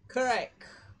 Correct.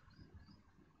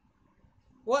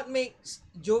 What makes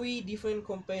Joey different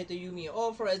compared to Yumi?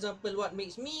 Or for example, what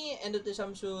makes me and Dr.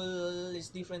 Shamsul is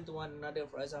different to one another,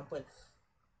 for example.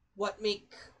 What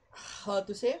make, how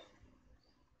to say?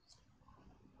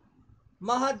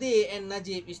 Mahathir and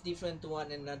Najib is different to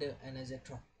one another and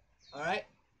etc. Alright?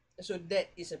 So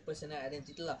that is a personal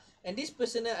identity lah. And this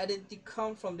personal identity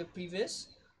come from the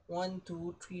previous 1,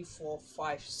 2, 3, 4,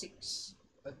 5, 6.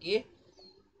 Okay?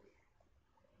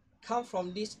 Come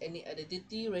from this ethnic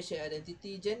identity, racial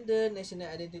identity, gender, national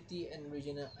identity, and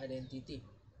regional identity.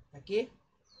 Okay?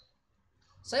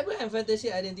 Cyber and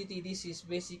fantasy identity, this is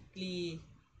basically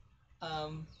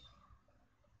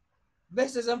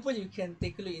best example you can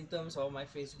take a look in terms of my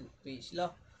Facebook page lah.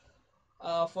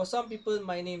 For some people,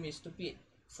 my name is stupid.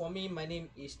 For me, my name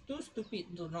is too stupid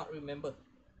to not remember.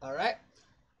 Alright?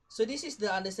 So this is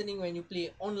the understanding when you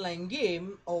play online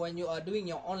game or when you are doing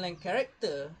your online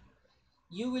character,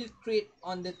 you will create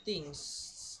on the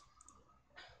things.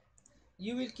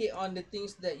 You will create on the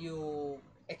things that you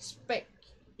expect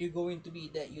you're going to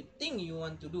be, that you think you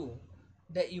want to do,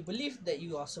 that you believe that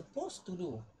you are supposed to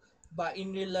do, but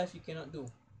in real life you cannot do.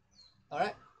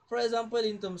 Alright? For example,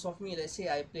 in terms of me, let's say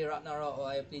I play Ragnarok or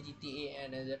I play GTA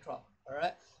and etc.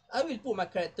 Alright? I will put my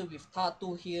character with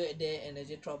tattoo here, there, and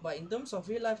etc. But in terms of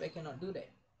real life, I cannot do that.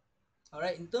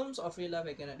 Alright? In terms of real life,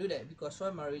 I cannot do that because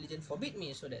why? My religion forbid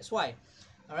me, so that's why.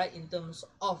 Alright? In terms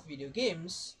of video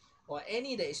games or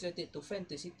any that is related to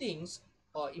fantasy things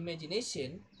or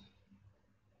imagination,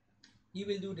 you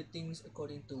will do the things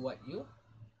according to what you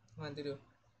want to do.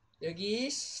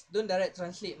 Yogis, don't direct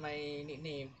translate my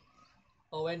nickname.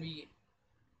 Or when we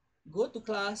go to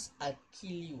class, I'll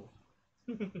kill you.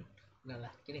 No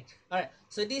lah, kidding. Alright,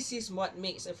 so this is what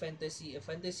makes a fantasy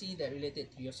that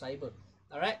related to your cyber.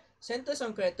 Alright, centers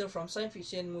on character from science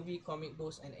fiction, movie, comic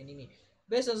books, and anime.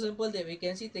 Best example that we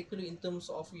can see, take a look in terms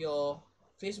of your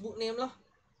Facebook name lah.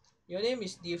 Your name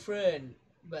is different,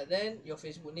 but then your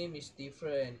Facebook name is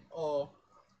different. Or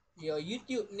your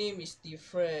YouTube name is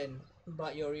different,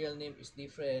 but your real name is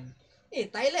different. Hey,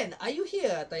 Thailand, are you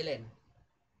here, Thailand?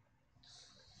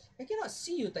 I cannot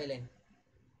see you, Thailand.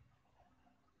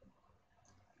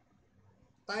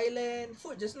 Thailand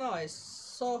food just now, I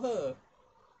saw her.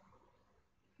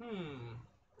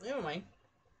 Never mind.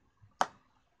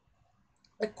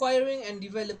 Acquiring and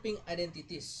developing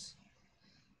identities.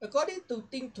 According to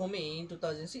Think Tomei in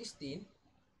 2016,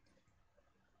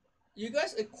 you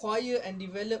guys acquire and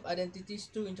develop identities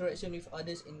through interaction with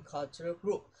others in cultural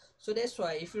group. So that's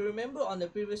why, if you remember on the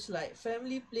previous slide,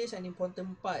 family plays an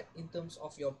important part in terms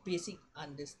of your basic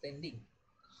understanding.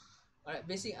 Alright,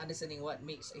 basic understanding what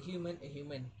makes a human a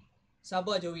human.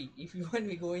 Sabar Joey, if you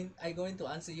want, I going to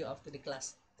answer you after the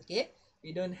class. Okay?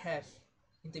 We don't have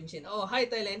intermission. Oh, hi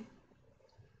Thailand.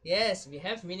 Yes, we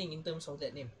have meaning in terms of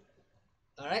that name.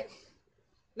 Alright.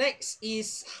 Next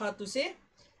is how to say.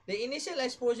 The initial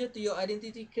exposure to your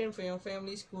identity came from your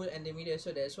family, school, and the media.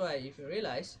 So that's why, if you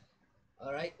realize,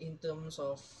 alright, in terms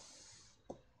of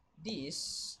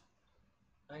this,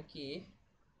 okay,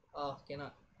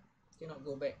 cannot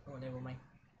go back. Oh, never mind.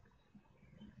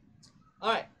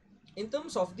 Alright, in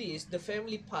terms of this, the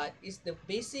family part is the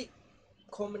basic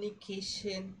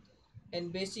communication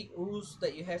and basic rules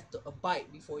that you have to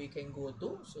abide before you can go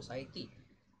to society.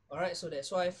 Alright, so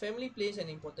that's why family plays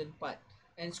an important part,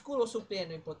 and school also play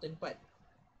an important part.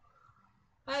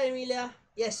 Hi Emilia,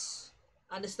 yes,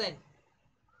 understand.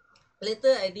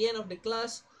 Later at the end of the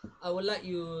class, I would like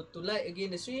you to like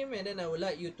again the stream, and then I would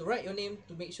like you to write your name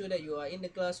to make sure that you are in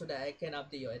the class so that I can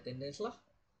update your attendance lah.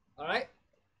 Alright.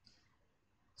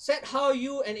 Set how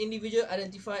you an individual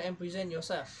identify and present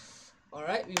yourself.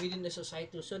 Alright, within the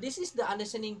society. So this is the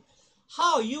understanding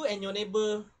how you and your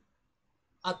neighbor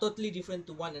are totally different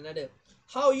to one another.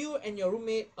 How you and your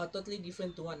roommate are totally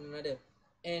different to one another.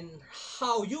 And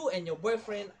how you and your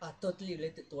boyfriend are totally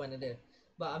related to one another.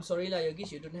 But I'm sorry lah,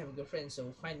 Yogesh, you don't have a girlfriend,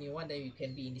 so find me one that you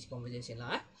can be in this conversation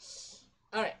lah.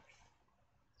 Alright.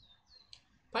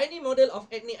 Pioneer model of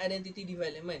ethnic identity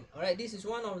development. Alright, this is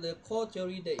one of the core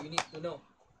theory that you need to know.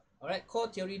 Alright, core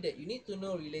theory that you need to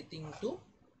know relating to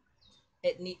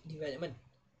ethnic development.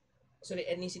 Sorry,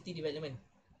 ethnicity development.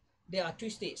 There are 3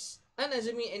 states: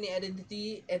 unassuming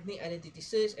ethnic identity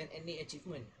search, and ethnic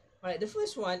achievement. Alright, the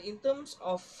first one, in terms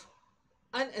of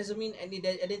unassuming ethnic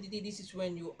identity, this is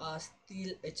when you are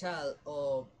still a child,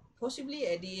 or possibly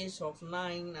at the age of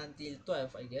 9 until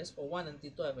 12, I guess, or 1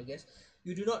 until 12, I guess.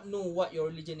 You do not know what your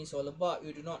religion is all about,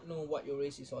 you do not know what your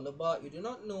race is all about, you do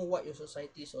not know what your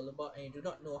society is all about, and you do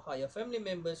not know how your family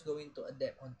members going to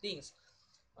adapt on things.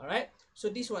 Alright, so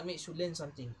this one makes you learn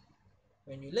something.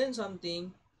 When you learn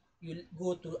something, you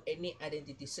go to ethnic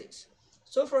identity search.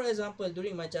 So for example,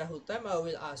 during my childhood time, I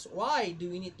will ask, why do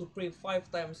we need to pray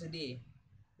 5 times a day?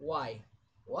 Why?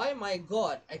 Why my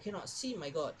God? I cannot see my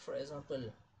God, for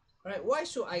example. Alright, why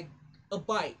should I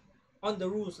abide on the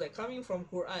rules like coming from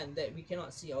Quran that we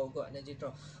cannot see our God,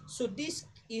 etc. So this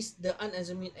is the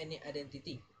unassuming ethnic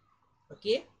identity.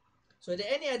 Okay? So the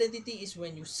ethnic identity is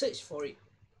when you search for it.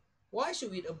 Why should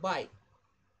we abide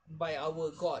by our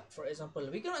God, for example?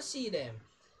 We cannot see them,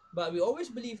 but we always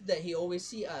believe that He always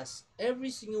see us,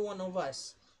 every single one of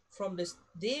us, from the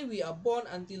day we are born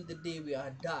until the day we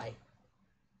are die.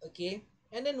 Okay?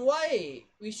 And then why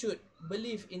we should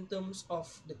believe in terms of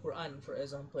the Quran, for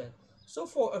example? So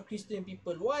for a Christian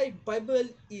people, why Bible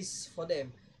is for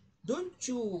them? Don't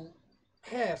you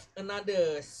have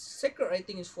another sacred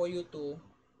writings for you to,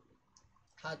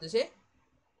 how to say,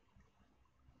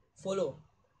 follow,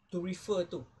 to refer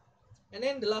to? And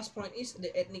then the last point is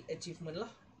the ethnic achievement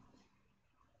lah.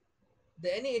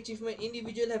 The ethnic achievement,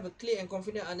 individual have a clear and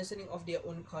confident understanding of their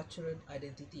own cultural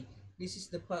identity. This is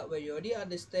the part where you already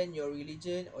understand your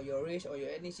religion or your race or your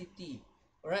ethnicity.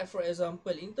 Alright, for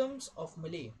example, in terms of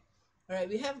Malay, alright,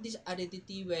 we have this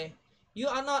identity where you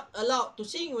are not allowed to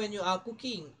sing when you are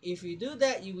cooking. If you do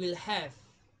that, you will have,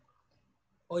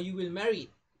 or you will marry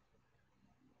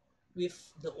with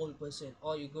the old person,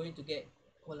 or you're going to get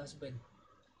old husband.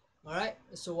 Alright,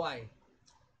 so why?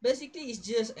 Basically, it's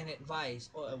just an advice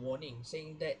or a warning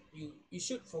saying that you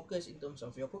should focus in terms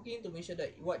of your cooking to make sure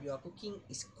that what you are cooking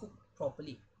is cooked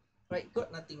properly. Right?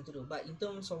 Got nothing to do. But in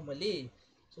terms of Malay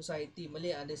society,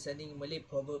 Malay understanding, Malay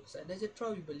proverbs, and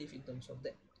etc., we believe in terms of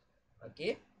that.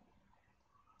 Okay?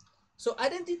 So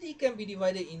identity can be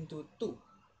divided into 2.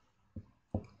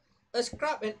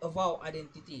 Ascribe and avow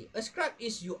identity. Ascribe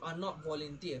is you are not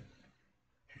volunteer.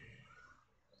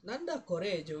 Nanda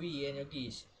Kore Joey and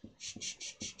Yogesh.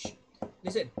 Shh.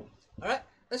 Listen. Alright.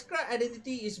 Ascribe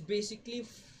identity is basically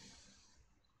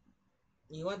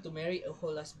you want to marry a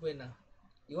whole husband.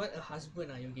 You want a husband,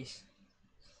 Yogesh.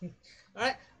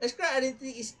 Alright. Ascribe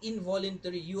identity is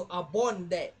involuntary. You are born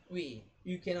that way.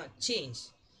 You cannot change.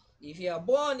 If you are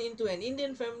born into an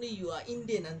Indian family, you are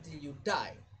Indian until you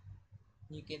die.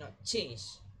 You cannot change.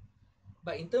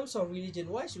 But in terms of religion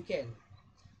wise, you can.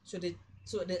 So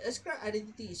the ascribed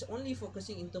identity is only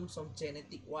focusing in terms of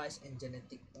genetic wise and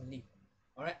genetic only.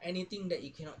 Alright, anything that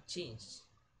you cannot change.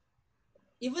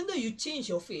 Even though you change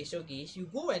your face, okay, you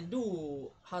go and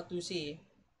do, how to say,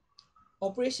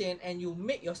 operation, and you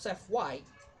make yourself white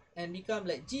and become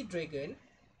like G-Dragon.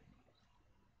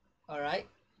 Alright,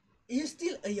 you're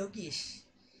still a Yogesh.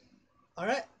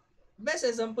 Alright, best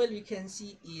example we can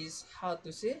see is, how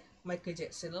to say, Michael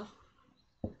Jackson lah.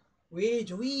 Wait,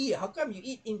 Joey, how come you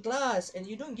eat in class and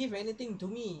you don't give anything to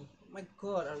me? My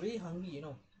God, I'm really hungry, you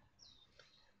know.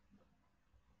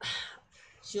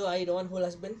 Sure, are you the one whole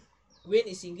husband? Wayne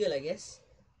is single, I guess.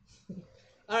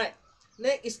 Alright,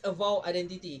 next is avow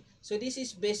identity. So this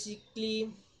is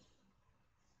basically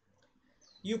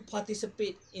you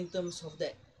participate in terms of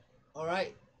that.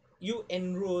 Alright, you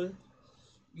enroll,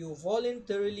 you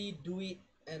voluntarily do it,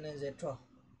 and etc.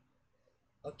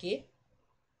 Okay.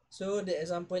 So the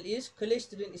example is, college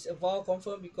student is avow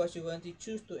confirmed because you want to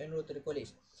choose to enroll to the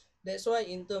college. That's why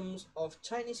in terms of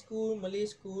Chinese school, Malay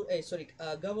school,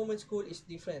 government school is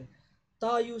different.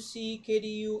 TAUC,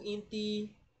 KDU, INTI,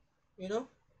 you know,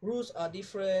 rules are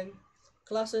different,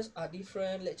 classes are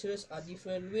different, lecturers are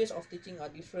different, ways of teaching are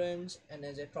different, and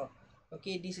etc.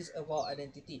 Okay, this is about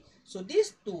identity. So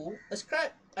these two,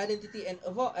 ascribe identity and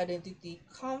about identity,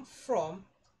 come from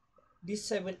these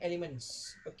 7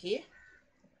 elements. Okay,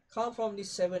 come from these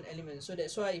 7 elements. So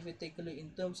that's why if you take a look in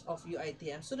terms of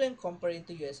UITM student comparing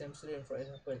to USM student, for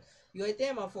example,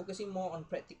 UITM are focusing more on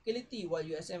practicality while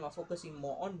USM are focusing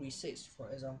more on research, for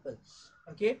example.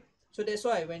 Okay, so that's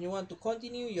why when you want to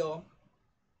continue your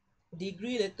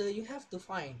degree later, you have to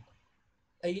find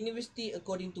a university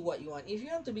according to what you want. If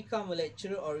you want to become a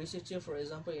lecturer or researcher, for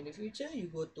example, in the future, you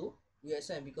go to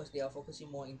USM because they are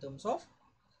focusing more in terms of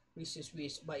research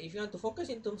based. But if you want to focus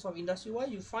in terms of industry wise,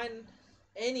 you find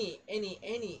any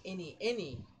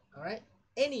all right,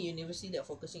 any university that are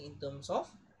focusing in terms of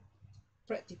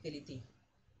practicality.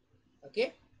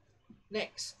 Okay,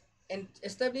 next, and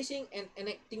establishing and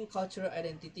enacting cultural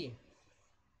identity.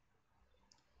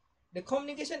 The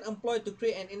communication employed to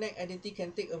create and enact identity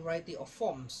can take a variety of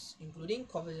forms, including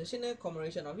conversational,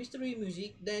 commemoration of history,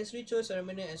 music, dance, ritual,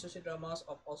 ceremonial, and social dramas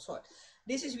of all sorts.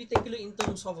 This is we take a look in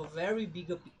terms of a very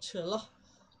bigger picture lah.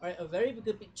 Alright, a very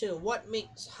bigger picture. What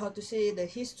makes, how to say, the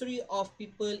history of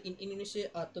people in Indonesia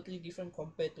are totally different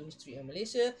compared to history in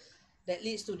Malaysia. That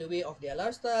leads to the way of their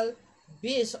lifestyle,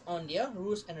 based on their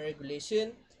rules and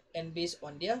regulation, and based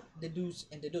on their the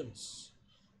do's and the don'ts.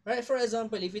 Right, for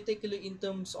example, if you take a look in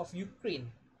terms of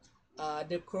Ukraine,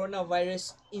 the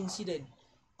coronavirus incident,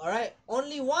 alright,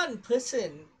 only one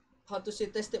person, how to say,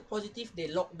 tested positive, they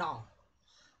locked down.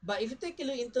 But if you take a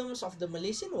look in terms of the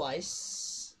Malaysian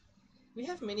wise, we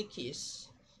have many cases,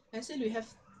 and still we have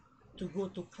to go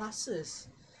to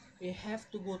classes, we have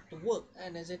to go to work,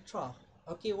 and etc.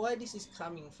 Okay, why this is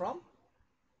coming from?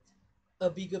 A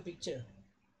bigger picture.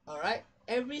 Alright,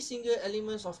 every single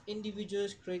elements of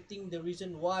individuals creating the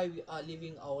reason why we are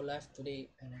living our life today,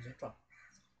 and etc.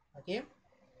 Okay,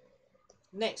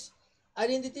 next,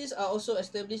 identities are also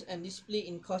established and displayed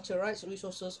in cultural rights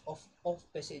resources of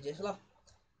passages lah.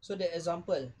 So the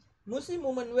example, Muslim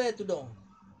women wear tudong.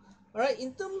 Alright,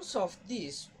 in terms of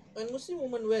this, when Muslim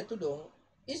women wear tudong,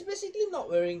 it's basically not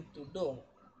wearing tudong.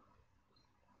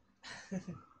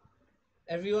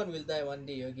 Everyone will die one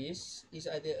day, okay? It's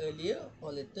either earlier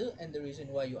or later, and the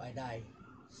reason why you are die.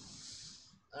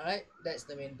 Alright, that's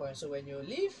the main point. So when you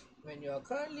live, when you are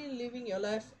currently living your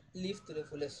life, live to the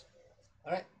fullest.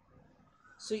 Alright.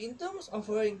 So in terms of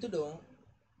wearing tudong,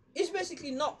 it's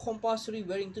basically not compulsory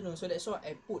wearing tudong. So that's why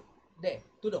I put there,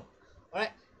 tudong.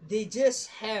 Alright. They just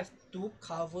have to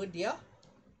cover their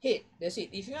head. That's it.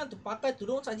 If you want to pakai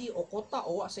tudong saji or kotak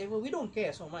or whatever, we don't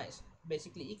care so much.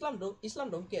 Basically, Islam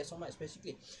don't care so much.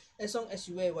 Basically, as long as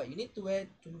you wear what you need to wear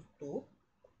to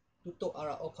tutup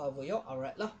aurat or cover your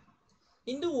aurat lah.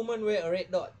 Hindu woman wear a red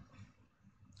dot.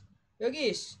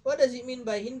 Yogis, what does it mean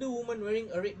by Hindu woman wearing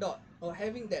a red dot or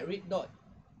having that red dot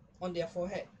on their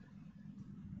forehead?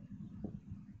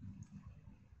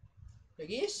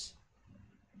 Yogis?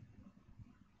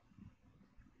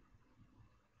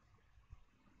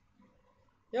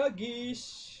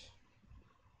 Yogis?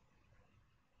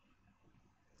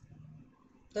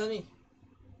 Tell me.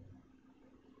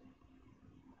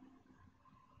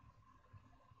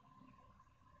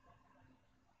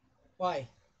 Why?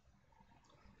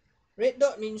 Red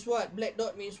dot means what? Black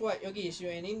dot means what? Yogis,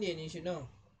 you're an Indian, you should know.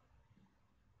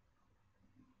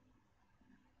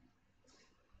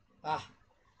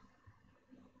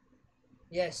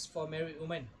 Yes, for married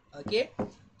women. Okay?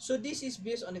 So this is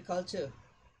based on the culture.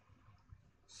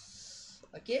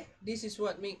 Okay? This is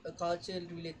what make a culture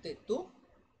related to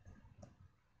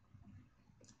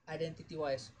identity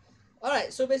wise.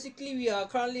 Alright, so basically we are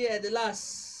currently at the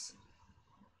last.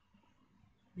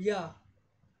 Yeah.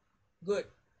 Good.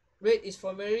 Red is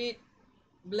for married,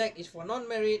 black is for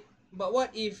non-married. But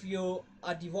what if you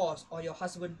are divorced or your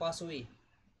husband passed away?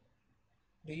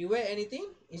 Do you wear anything?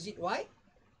 Is it white?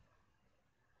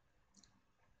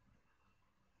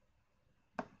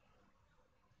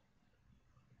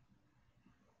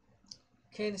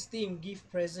 Can Steam give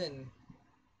present?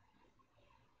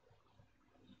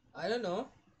 I don't know.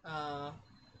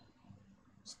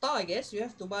 Star, I guess. You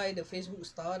have to buy the Facebook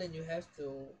star, then you have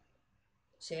to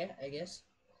share, I guess.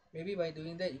 Maybe by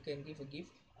doing that, you can give a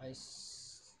gift. I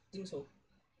think so.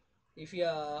 If you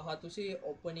are, how to say,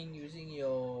 opening using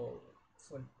your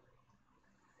phone.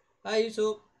 Hi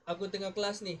Yusuf, aku tengah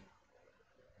kelas ni.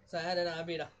 Saya dah nak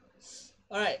habis dah.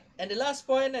 Alright, and the last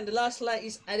point and the last slide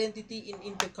is identity in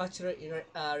intercultural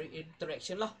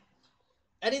interaction lah.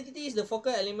 Identity is the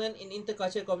focal element in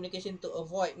intercultural communication to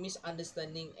avoid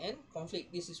misunderstanding and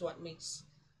conflict. This is what makes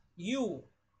you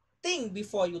think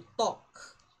before you talk.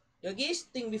 Yogis,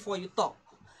 think before you talk.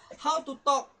 How to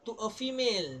talk to a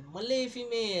female, Malay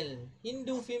female,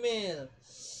 Hindu female,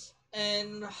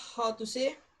 and how to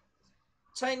say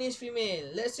Chinese female.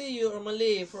 Let's say you're a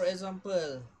Malay, for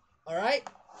example. Alright?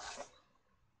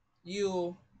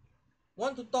 You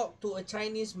want to talk to a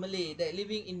Chinese Malay that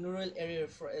living in rural area,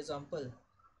 for example.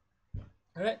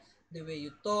 Alright? The way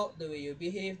you talk, the way you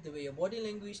behave, the way your body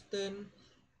language turn,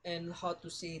 and how to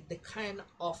say the kind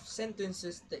of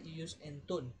sentences that you use and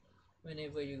tone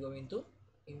whenever you're going to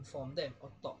inform them or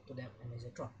talk to them, and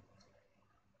etc.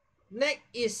 Next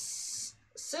is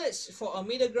search for a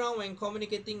middle ground when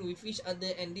communicating with each other,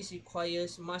 and this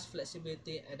requires much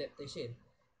flexibility and adaptation.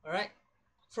 Alright?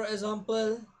 For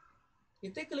example, you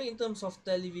take a look in terms of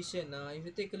television. If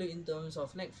you take a look in terms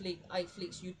of Netflix,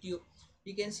 iFlix, YouTube,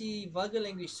 you can see vulgar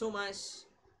language so much.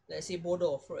 Let's say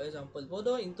bodoh, for example.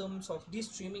 Bodoh in terms of this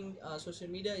streaming social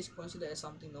media is considered as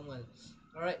something normal.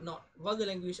 Alright, not vulgar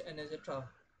language and etc.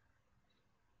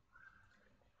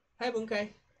 Hi Bungkai.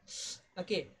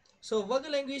 Okay, so vulgar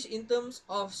language in terms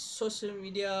of social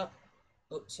media.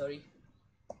 Oh, sorry.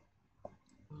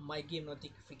 My game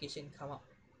notification come up.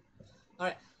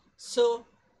 Alright, so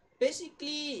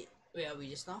basically, where are we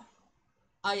just now?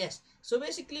 Yes. So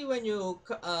basically, when you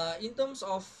in terms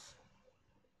of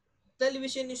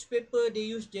television, newspaper, they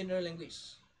use general language.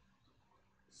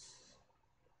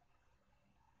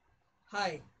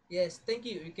 Hi. Yes, thank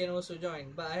you. You can also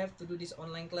join, but I have to do this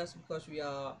online class because we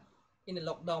are in a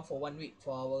lockdown for 1 week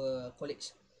for our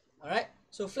colleagues. Alright.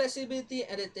 So flexibility,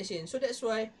 adaptation. So that's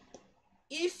why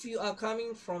if you are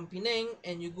coming from Penang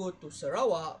and you go to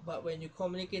Sarawak, but when you're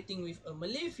communicating with a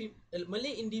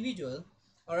Malay individual,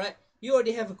 alright, you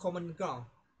already have a common ground.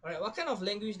 Alright, what kind of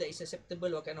language that is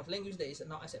acceptable, what kind of language that is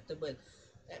not acceptable.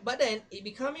 But then it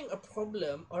becoming a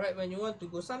problem, alright, when you want to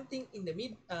go something in the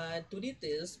to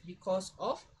details because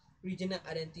of regional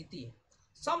identity.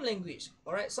 Some language,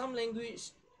 alright, some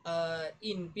language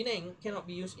in Penang cannot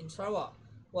be used in Sarawak,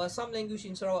 while some language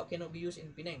in Sarawak cannot be used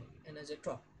in Penang, and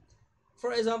etc.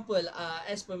 For example,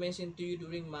 as per mentioned to you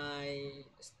during my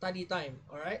study time,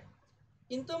 alright,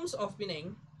 in terms of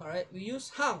Penang, alright, we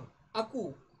use hang,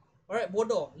 aku, alright,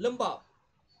 bodoh, lembab.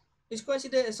 It's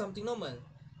considered as something normal.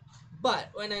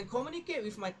 But when I communicate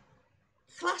with my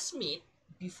classmate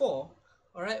before,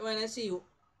 alright, when I say,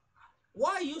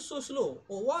 why are you so slow?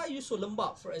 Or why are you so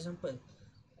lembab, for example?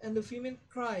 And the female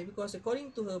cry because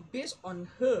according to her, based on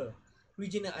her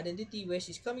regional identity, where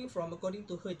she's coming from, according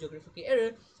to her geographical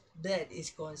area, that is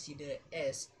considered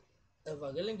as a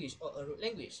vulgar language or a rude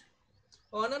language.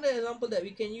 Or another example that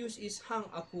we can use is hang,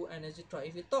 aku, and etc.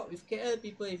 If you talk with KL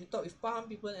people, if you talk with Pahang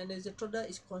people, and etc., that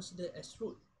is considered as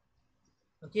rude.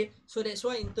 Okay, so that's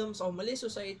why in terms of Malay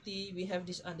society, we have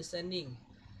this understanding.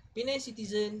 Penang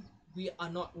citizen, we are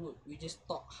not rude. We just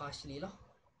talk harshly lah.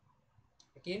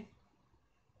 Okay.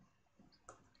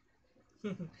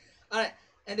 Alright,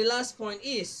 and the last point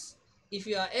is, if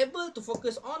you are able to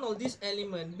focus on all these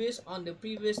elements based on the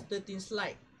previous 13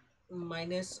 slide,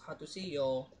 minus how to say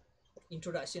your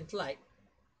introduction slide,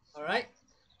 alright,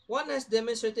 one has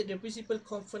demonstrated the principal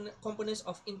components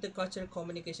of intercultural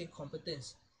communication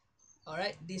competence.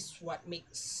 Alright, this is what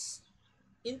makes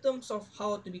in terms of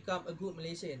how to become a good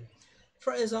Malaysian.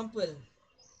 For example,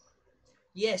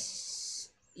 yes,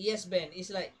 Ben, is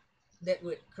like that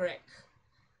word, correct.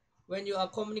 When you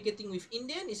are communicating with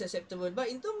Indian, is acceptable. But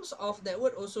in terms of that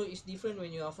word also is different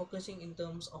when you are focusing in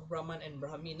terms of Brahman and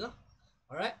Brahmin lah.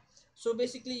 Alright. So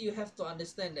basically you have to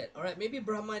understand that. Alright. Maybe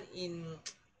Brahman in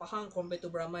Pahang compared to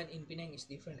Brahman in Penang is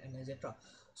different and etc.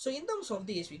 So in terms of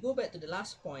this, we go back to the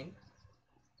last point.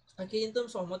 Okay, in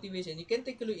terms of motivation, you can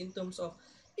take a look in terms of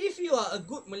if you are a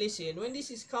good Malaysian, when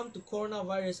this is come to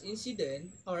coronavirus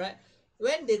incident, alright,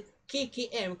 when the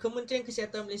KKM, Kementerian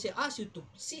Kesihatan Malaysia, ask you to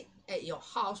sit at your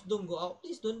house, don't go out,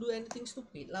 please don't do anything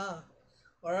stupid lah.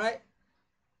 Alright?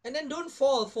 And then don't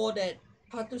fall for that,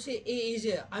 how to say,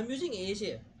 AHMC. I'm using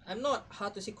AHMC. I'm not, how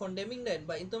to say, condemning them,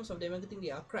 but in terms of their marketing,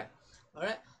 they are crap.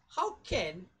 Alright? How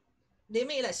can they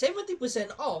make like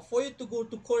 70% off for you to go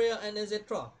to Korea and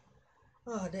etc.?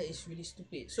 That is really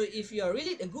stupid. So if you are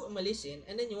really a good Malaysian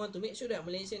and then you want to make sure that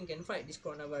Malaysian can fight this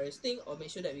coronavirus thing, or make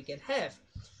sure that we can have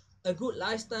a good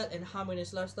lifestyle and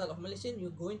harmonious lifestyle of Malaysian, you're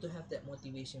going to have that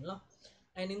motivation lah.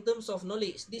 And in terms of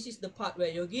knowledge, this is the part where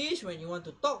Yogesh, when you want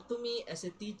to talk to me as a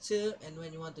teacher and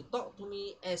when you want to talk to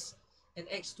me as an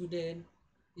ex-student,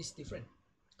 is different.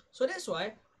 So that's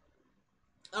why,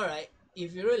 alright,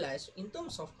 if you realize, in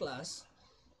terms of class,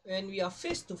 when we are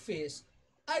face to face,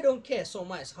 I don't care so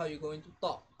much how you're going to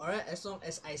talk, alright, as long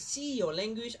as I see your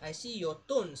language, I see your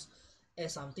tones,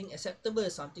 as something acceptable,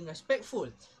 something respectful.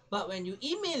 But when you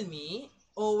email me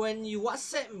or when you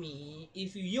WhatsApp me,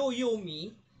 if you yo-yo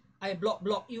me, I block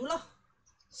you lah.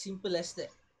 Simple as that.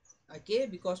 Okay,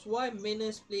 because why?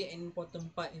 Manners play an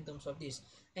important part in terms of this.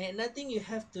 And another thing you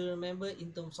have to remember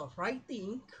in terms of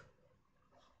writing,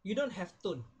 you don't have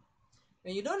tone.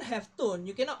 When you don't have tone,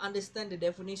 you cannot understand the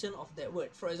definition of that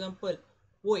word. For example,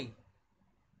 woi.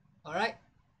 Alright?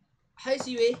 Hi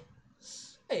Siwei.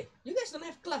 Hey, you guys don't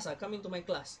have class coming to my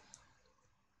class.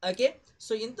 Okay,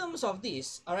 so in terms of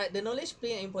this, alright, the knowledge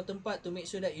play an important part to make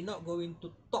sure that you're not going to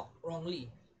talk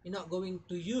wrongly. You're not going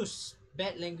to use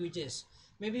bad languages.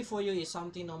 Maybe for you it's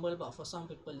something normal, but for some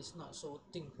people it's not, so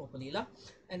think properly lah.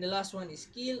 And the last one is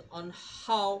skill on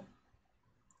how,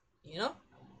 you know,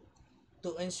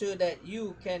 to ensure that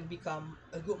you can become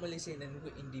a good Malaysian and a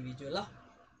good individual lah.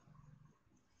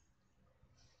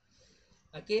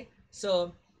 Okay,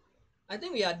 so I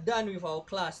think we are done with our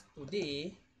class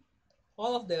today.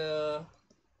 All of the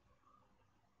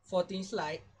 14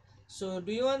 slide. So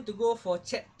do you want to go for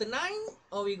chapter 9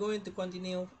 or we going to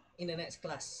continue in the next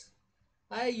class?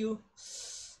 Hi you.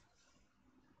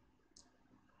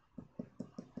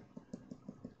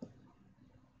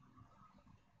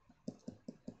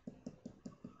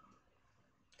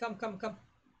 Come.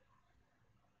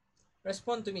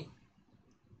 Respond to me.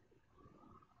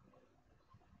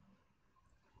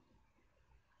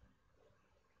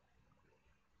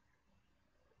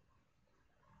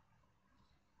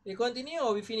 We continue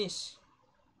or we finish?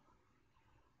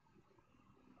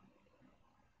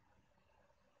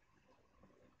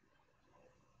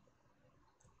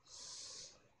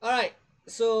 Alright,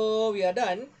 so we are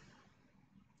done.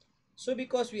 So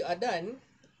because we are done,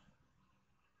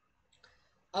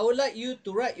 I would like you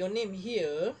to write your name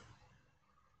here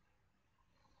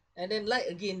and then like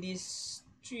again this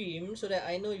stream so that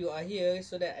I know you are here,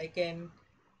 so that I can,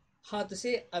 how to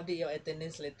say, update your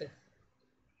attendance later.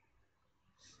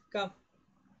 Come.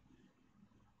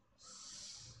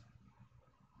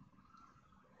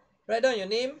 Write down your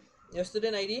name, your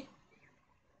student ID.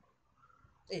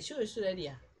 Sure, student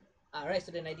ID write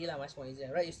student ID lah, much more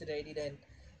easier. Write your student ID, then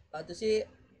how to say,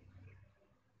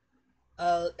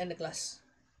 I'll end the class.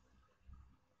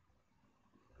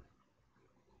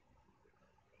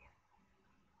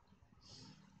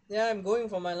 Yeah, I'm going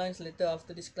for my lunch later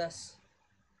after this class.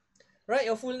 Write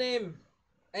your full name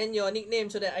and your nickname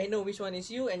so that I know which one is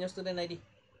you and your student ID.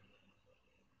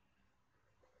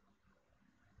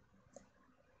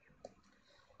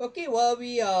 Okay, while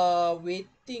we are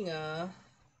waiting,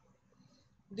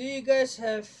 do you guys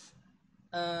have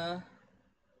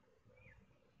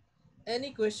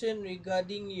any question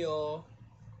regarding your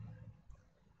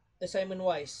assignment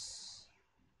wise?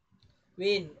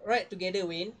 Wayne, write together,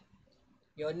 Wayne,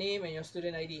 your name and your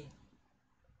student ID.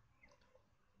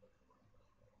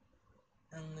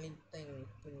 Ang lintang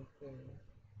pun.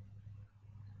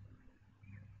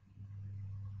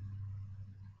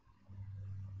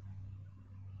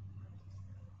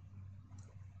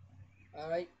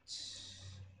 Alright.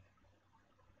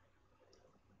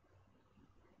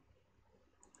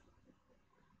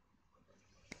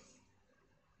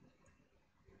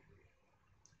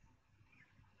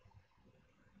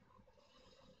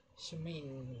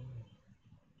 Shmin,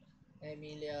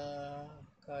 Emilia,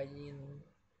 Kayin,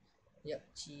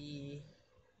 Yapchi,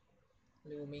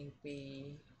 Liu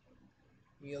Mingpei,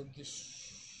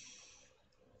 Yogish.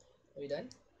 Are we done?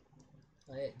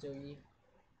 Alright, Joey.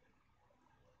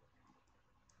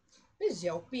 Where's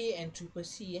Xiaopei and Triple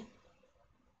C?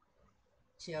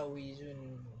 Xiao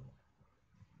Weizun,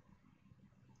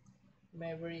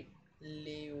 Maverick,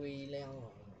 Li Wei Liang.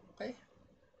 Okay.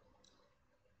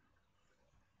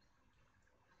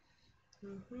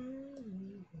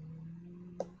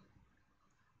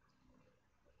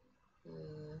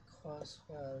 Course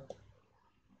file.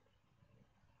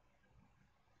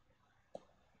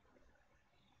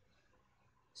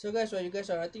 So guys, while you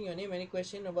guys are writing your name, any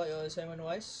question about your assignment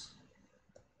wise?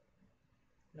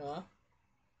 No?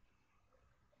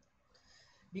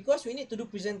 Because we need to do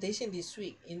presentation this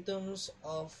week in terms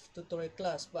of tutorial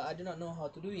class, but I do not know how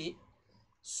to do it.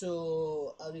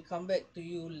 So I will come back to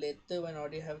you later when I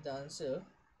already have the answer.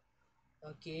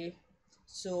 Okay,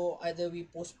 so either we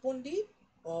postpone it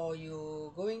or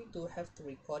you going to have to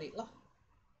record it lah.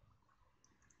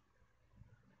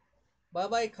 Bye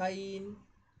bye Kain,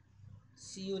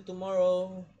 see you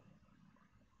tomorrow.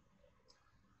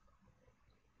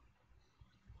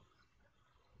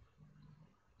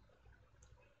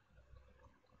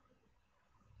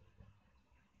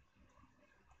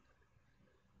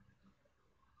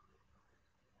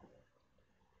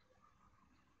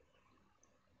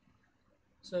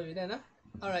 So you done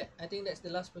Alright, I think that's the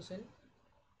last person.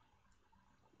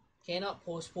 Cannot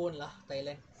postpone lah,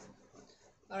 Thailand.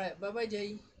 Alright, bye bye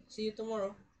Jay. See you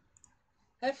tomorrow.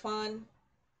 Have fun.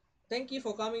 Thank you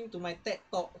for coming to my TED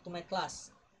talk, to my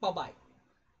class. Bye bye.